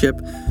relationship,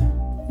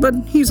 but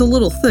he's a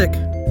little thick,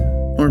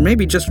 or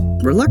maybe just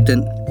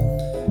reluctant.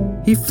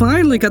 He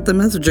finally got the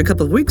message a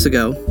couple of weeks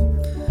ago,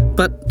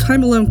 but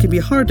time alone can be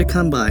hard to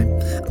come by.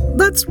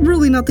 That's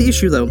really not the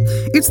issue, though.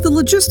 It's the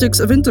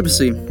logistics of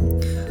intimacy.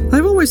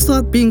 I've always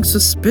thought being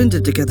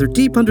suspended together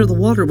deep under the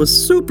water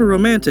was super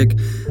romantic,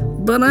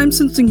 but I'm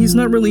sensing he's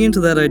not really into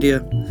that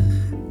idea.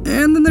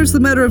 And then there's the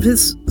matter of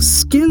his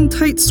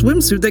skin-tight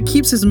swimsuit that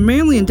keeps his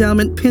manly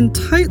endowment pinned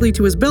tightly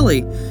to his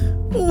belly.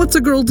 What's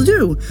a girl to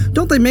do?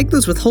 Don't they make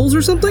those with holes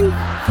or something?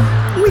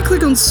 We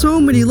click on so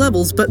many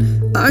levels, but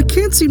I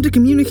can't seem to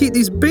communicate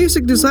these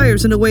basic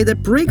desires in a way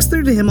that breaks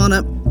through to him on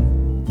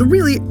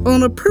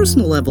a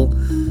personal level.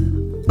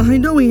 I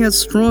know he has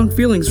strong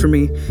feelings for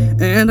me,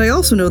 and I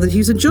also know that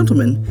he's a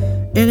gentleman.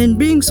 And in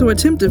being so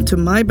attentive to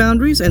my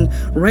boundaries and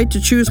right to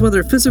choose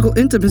whether physical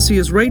intimacy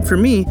is right for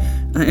me,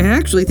 I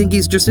actually think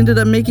he's just ended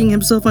up making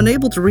himself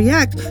unable to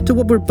react to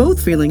what we're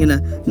both feeling in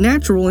a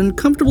natural and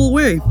comfortable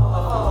way.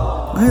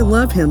 I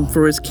love him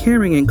for his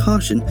caring and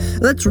caution.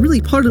 That's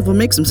really part of what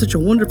makes him such a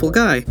wonderful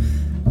guy.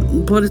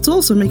 But it's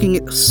also making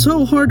it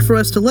so hard for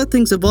us to let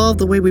things evolve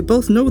the way we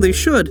both know they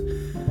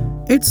should.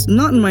 It's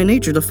not in my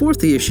nature to force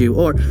the issue,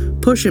 or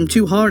push him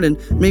too hard and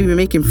maybe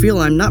make him feel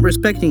I'm not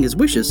respecting his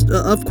wishes.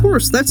 Of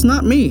course, that's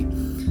not me.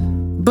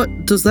 But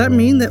does that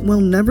mean that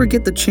we'll never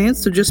get the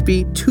chance to just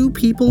be two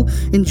people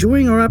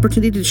enjoying our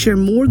opportunity to share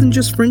more than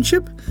just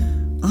friendship?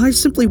 I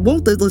simply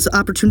won't let this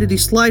opportunity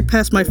slide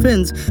past my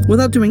fins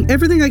without doing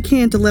everything I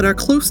can to let our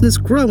closeness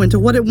grow into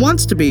what it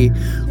wants to be.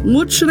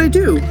 What should I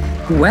do?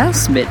 Well,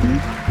 Smitten,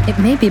 it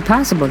may be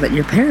possible that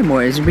your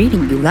paramour is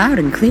reading you loud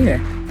and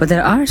clear, but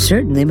there are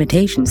certain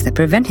limitations that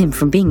prevent him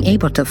from being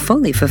able to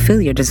fully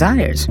fulfill your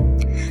desires.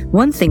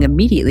 One thing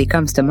immediately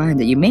comes to mind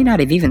that you may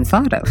not have even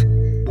thought of.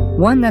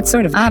 One that's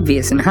sort of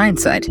obvious in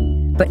hindsight,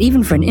 but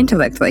even for an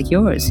intellect like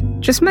yours,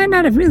 just might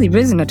not have really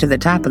risen to the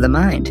top of the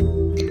mind.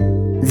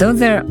 Though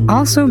they're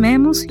also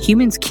mammals,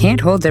 humans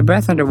can't hold their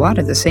breath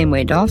underwater the same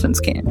way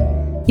dolphins can.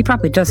 He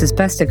probably does his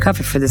best to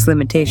cover for this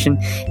limitation,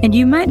 and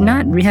you might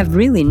not have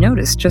really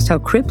noticed just how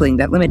crippling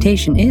that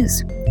limitation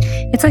is.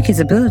 It's like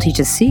his ability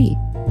to see.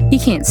 He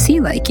can't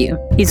see like you.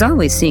 He's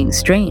always seeing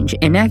strange,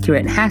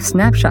 inaccurate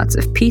half-snapshots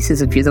of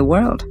pieces of the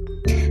world.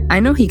 I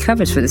know he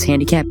covers for this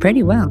handicap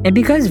pretty well, and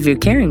because of your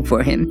caring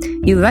for him,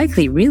 you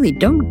likely really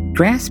don't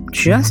grasp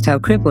just how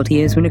crippled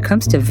he is when it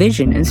comes to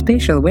vision and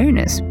spatial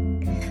awareness.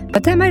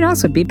 But that might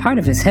also be part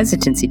of his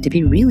hesitancy to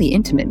be really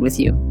intimate with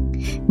you.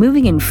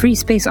 Moving in free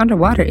space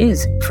underwater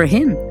is, for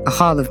him, a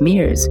hall of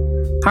mirrors,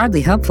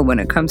 hardly helpful when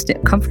it comes to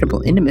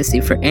comfortable intimacy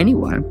for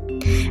anyone.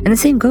 And the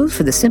same goes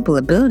for the simple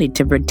ability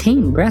to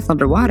retain breath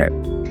underwater.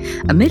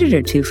 A minute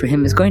or two for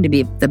him is going to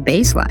be the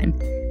baseline,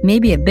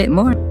 maybe a bit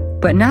more,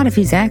 but not if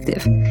he's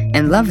active,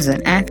 and love is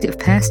an active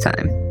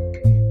pastime.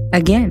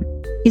 Again,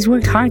 he's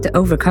worked hard to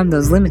overcome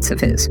those limits of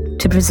his,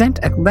 to present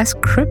a less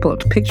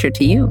crippled picture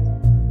to you.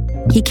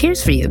 He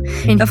cares for you,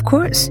 and of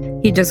course,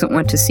 he doesn't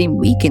want to seem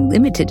weak and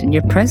limited in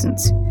your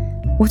presence.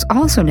 What's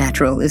also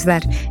natural is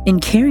that, in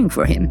caring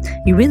for him,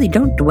 you really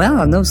don't dwell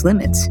on those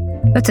limits.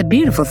 That's a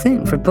beautiful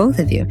thing for both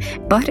of you,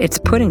 but it's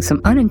putting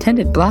some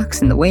unintended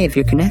blocks in the way of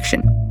your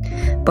connection.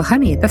 But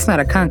honey, that's not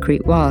a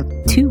concrete wall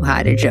too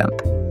high to jump.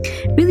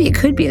 Really, it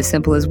could be as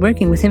simple as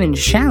working with him in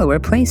shallower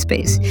play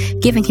space,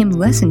 giving him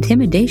less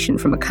intimidation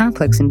from a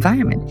complex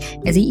environment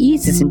as he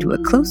eases into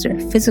a closer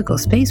physical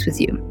space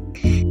with you.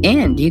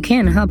 And you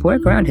can help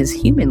work around his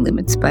human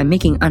limits by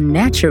making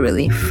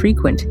unnaturally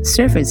frequent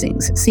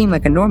surfacings seem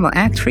like a normal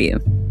act for you.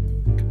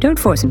 Don't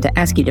force him to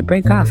ask you to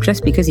break off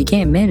just because he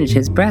can't manage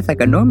his breath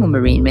like a normal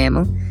marine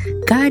mammal.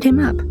 Guide him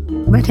up.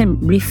 Let him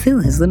refill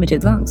his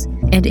limited lungs.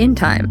 And in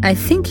time, I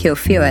think he'll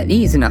feel at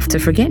ease enough to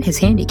forget his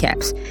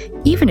handicaps,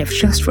 even if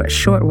just for a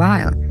short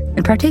while,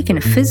 and partake in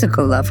a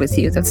physical love with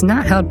you that's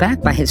not held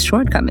back by his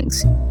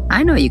shortcomings.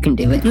 I know you can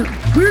do it.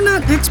 We're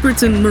not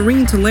experts in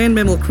marine to land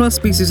mammal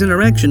cross-species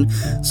interaction,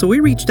 so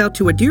we reached out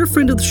to a dear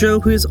friend of the show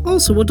who is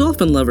also a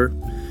dolphin lover.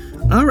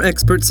 Our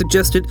expert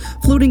suggested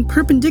floating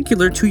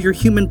perpendicular to your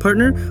human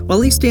partner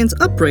while he stands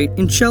upright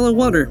in shallow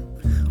water.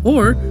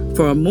 Or,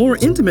 for a more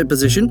intimate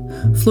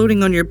position,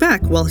 floating on your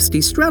back while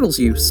he straddles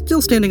you,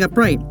 still standing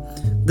upright.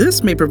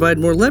 This may provide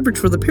more leverage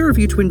for the pair of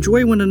you to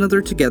enjoy one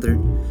another together.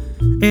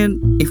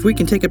 And if we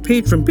can take a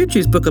page from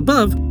Bitchy's book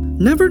above,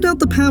 never doubt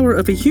the power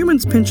of a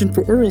human's penchant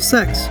for oral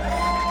sex.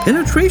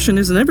 Penetration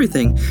isn't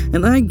everything,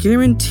 and I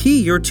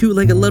guarantee your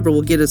two-legged lover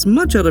will get as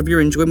much out of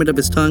your enjoyment of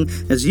his tongue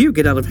as you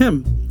get out of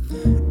him.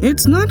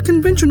 It's not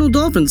conventional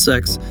dolphin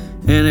sex,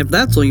 and if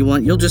that's all you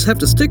want, you'll just have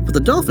to stick with the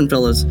dolphin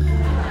fellas.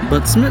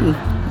 But Smitten,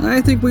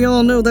 I think we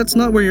all know that's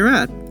not where you're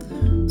at.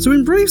 So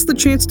embrace the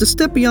chance to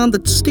step beyond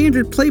the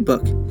standard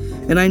playbook,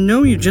 and I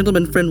know your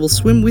gentleman friend will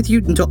swim with you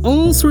into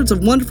all sorts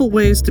of wonderful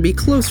ways to be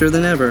closer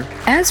than ever.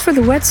 As for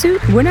the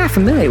wetsuit, we're not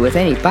familiar with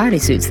any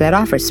bodysuits that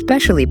offer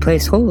specially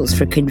placed holes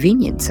for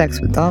convenient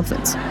sex with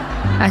dolphins.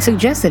 I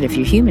suggest that if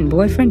your human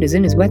boyfriend is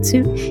in his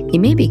wetsuit, he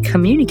may be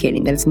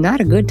communicating that it's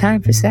not a good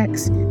time for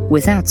sex,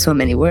 without so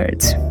many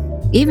words.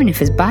 Even if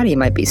his body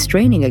might be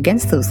straining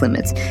against those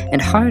limits,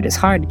 and hard as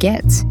hard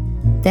gets,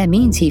 that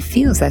means he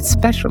feels that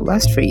special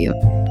lust for you,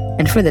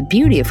 and for the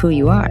beauty of who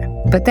you are,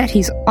 but that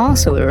he's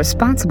also a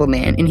responsible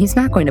man and he's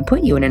not going to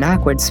put you in an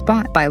awkward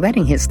spot by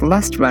letting his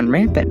lust run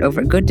rampant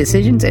over good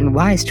decisions and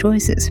wise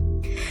choices.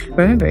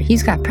 Remember,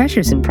 he's got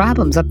pressures and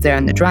problems up there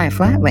on the dry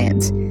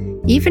flatlands.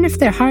 Even if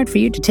they're hard for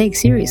you to take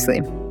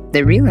seriously,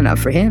 they're real enough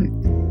for him.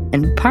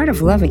 And part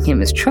of loving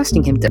him is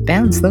trusting him to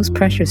balance those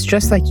pressures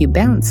just like you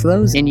balance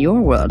those in your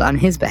world on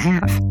his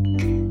behalf.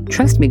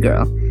 Trust me,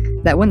 girl,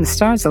 that when the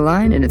stars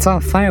align and it's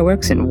all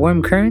fireworks and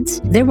warm currents,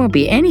 there won't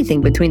be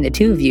anything between the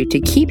two of you to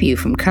keep you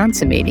from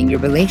consummating your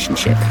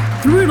relationship.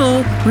 Through it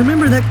all,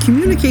 remember that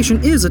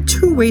communication is a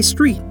two-way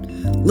street.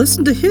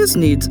 Listen to his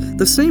needs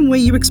the same way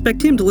you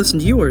expect him to listen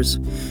to yours.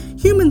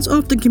 Humans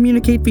often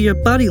communicate via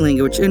body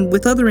language and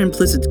with other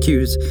implicit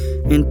cues,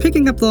 and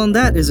picking up on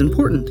that is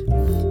important.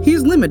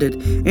 He's limited,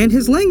 and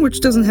his language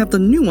doesn't have the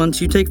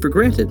nuance you take for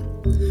granted.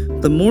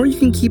 The more you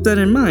can keep that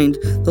in mind,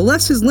 the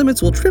less his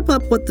limits will trip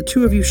up what the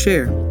two of you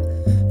share.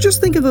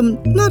 Just think of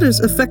him not as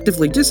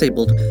effectively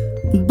disabled,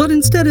 but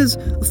instead as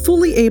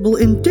fully able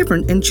in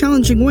different and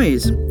challenging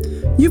ways.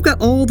 You've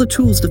got all the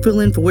tools to fill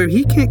in for where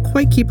he can't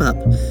quite keep up.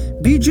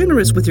 Be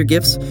generous with your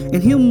gifts,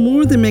 and he'll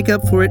more than make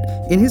up for it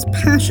in his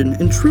passion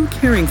and true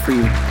caring for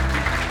you.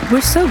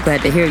 We're so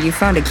glad to hear you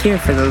found a cure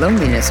for the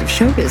loneliness of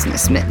show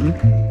business, Smitten.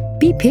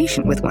 Be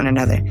patient with one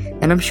another,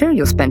 and I'm sure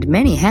you'll spend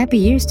many happy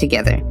years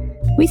together.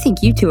 We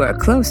think you two are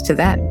close to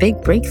that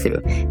big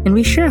breakthrough, and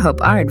we sure hope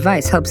our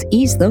advice helps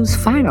ease those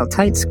final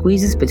tight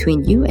squeezes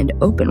between you and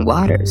open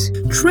waters.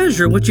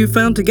 Treasure what you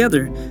found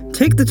together.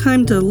 Take the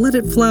time to let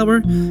it flower,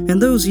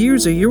 and those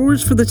years are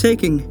yours for the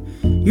taking.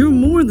 You're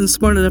more than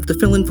smart enough to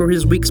fill in for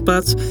his weak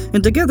spots,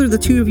 and together the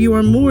two of you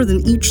are more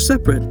than each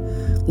separate.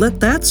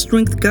 Let that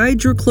strength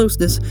guide your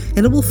closeness,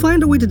 and it will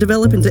find a way to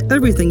develop into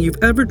everything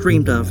you've ever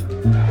dreamed of.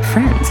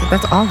 Friends,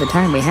 that's all the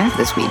time we have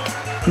this week.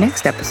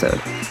 Next episode,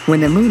 when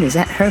the moon is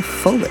at her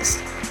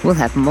fullest, we'll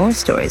have more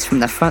stories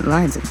from the front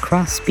lines of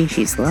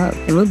cross-species love,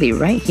 and we'll be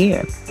right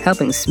here,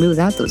 helping smooth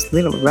out those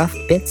little rough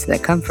bits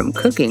that come from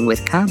cooking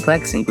with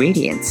complex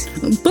ingredients.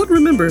 But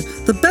remember,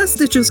 the best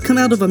dishes come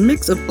out of a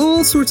mix of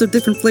all sorts of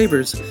different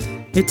flavors.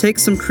 It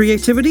takes some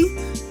creativity,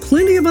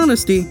 plenty of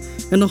honesty,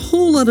 and a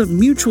whole lot of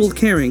mutual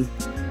caring.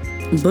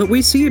 But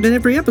we see it in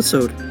every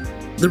episode.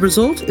 The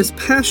result is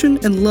passion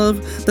and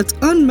love that's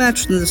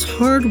unmatched in this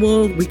hard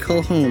world we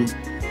call home.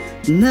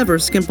 Never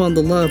skimp on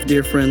the love,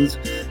 dear friends.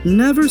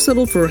 Never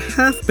settle for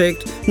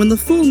half-baked when the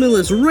full meal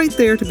is right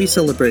there to be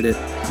celebrated.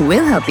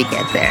 We'll help you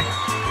get there.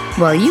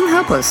 While you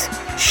help us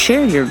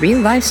share your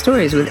real-life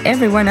stories with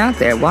everyone out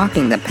there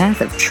walking the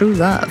path of true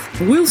love.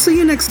 We'll see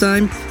you next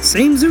time.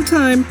 Same zoo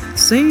time,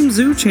 same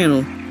zoo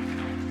channel.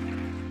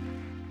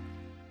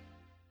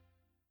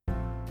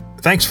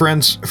 Thanks,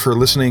 friends, for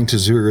listening to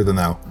Zooier Than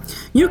Thou.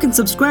 You can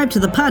subscribe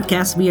to the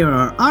podcast via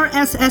our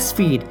RSS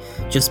feed.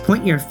 Just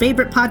point your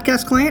favorite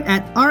podcast client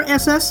at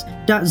rss.zoo.wtf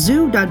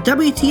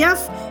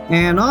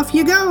and off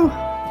you go.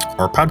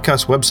 Our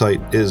podcast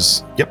website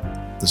is,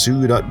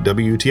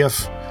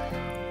 zoo.wtf.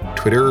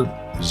 Twitter,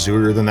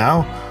 Zooier Than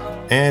Thou.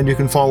 And you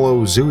can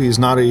follow Zooey's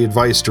Naughty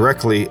Advice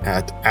directly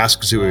at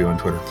Ask Zooey on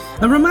Twitter.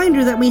 A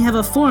reminder that we have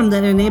a form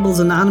that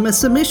enables anonymous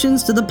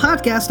submissions to the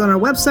podcast on our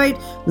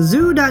website,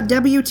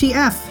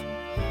 zoo.wtf.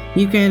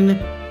 You can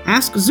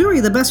ask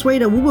Zooey the best way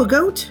to woo a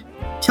goat,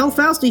 tell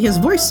Fausty his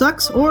voice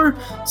sucks, or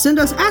send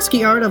us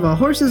ASCII art of a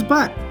horse's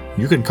butt.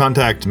 You can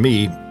contact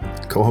me,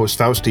 co-host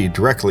Fausty,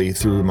 directly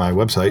through my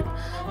website,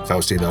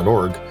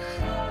 fausty.org,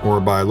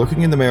 or by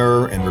looking in the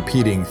mirror and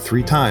repeating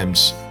 3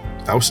 times,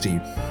 Fausty,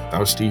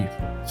 Fausty,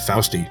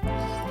 Fausty.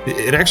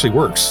 It actually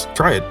works.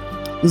 Try it.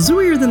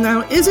 Zooier Than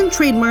Thou isn't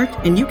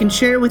trademarked, and you can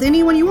share it with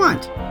anyone you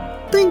want.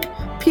 Think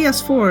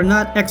PS4,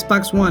 not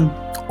Xbox One.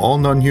 All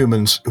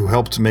non-humans who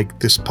helped make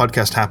this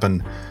podcast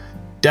happen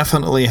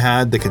definitely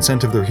had the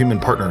consent of their human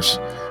partners.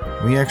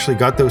 We actually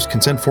got those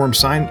consent forms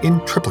signed in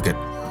triplicate.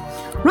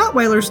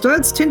 Rottweiler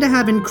studs tend to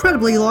have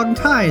incredibly long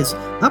ties,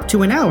 up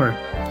to an hour.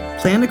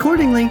 Plan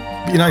accordingly.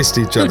 Be nice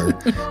to each other.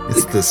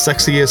 It's the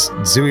sexiest,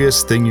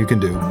 zooiest thing you can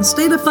do.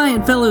 Stay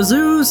defiant, fellow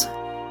zoos.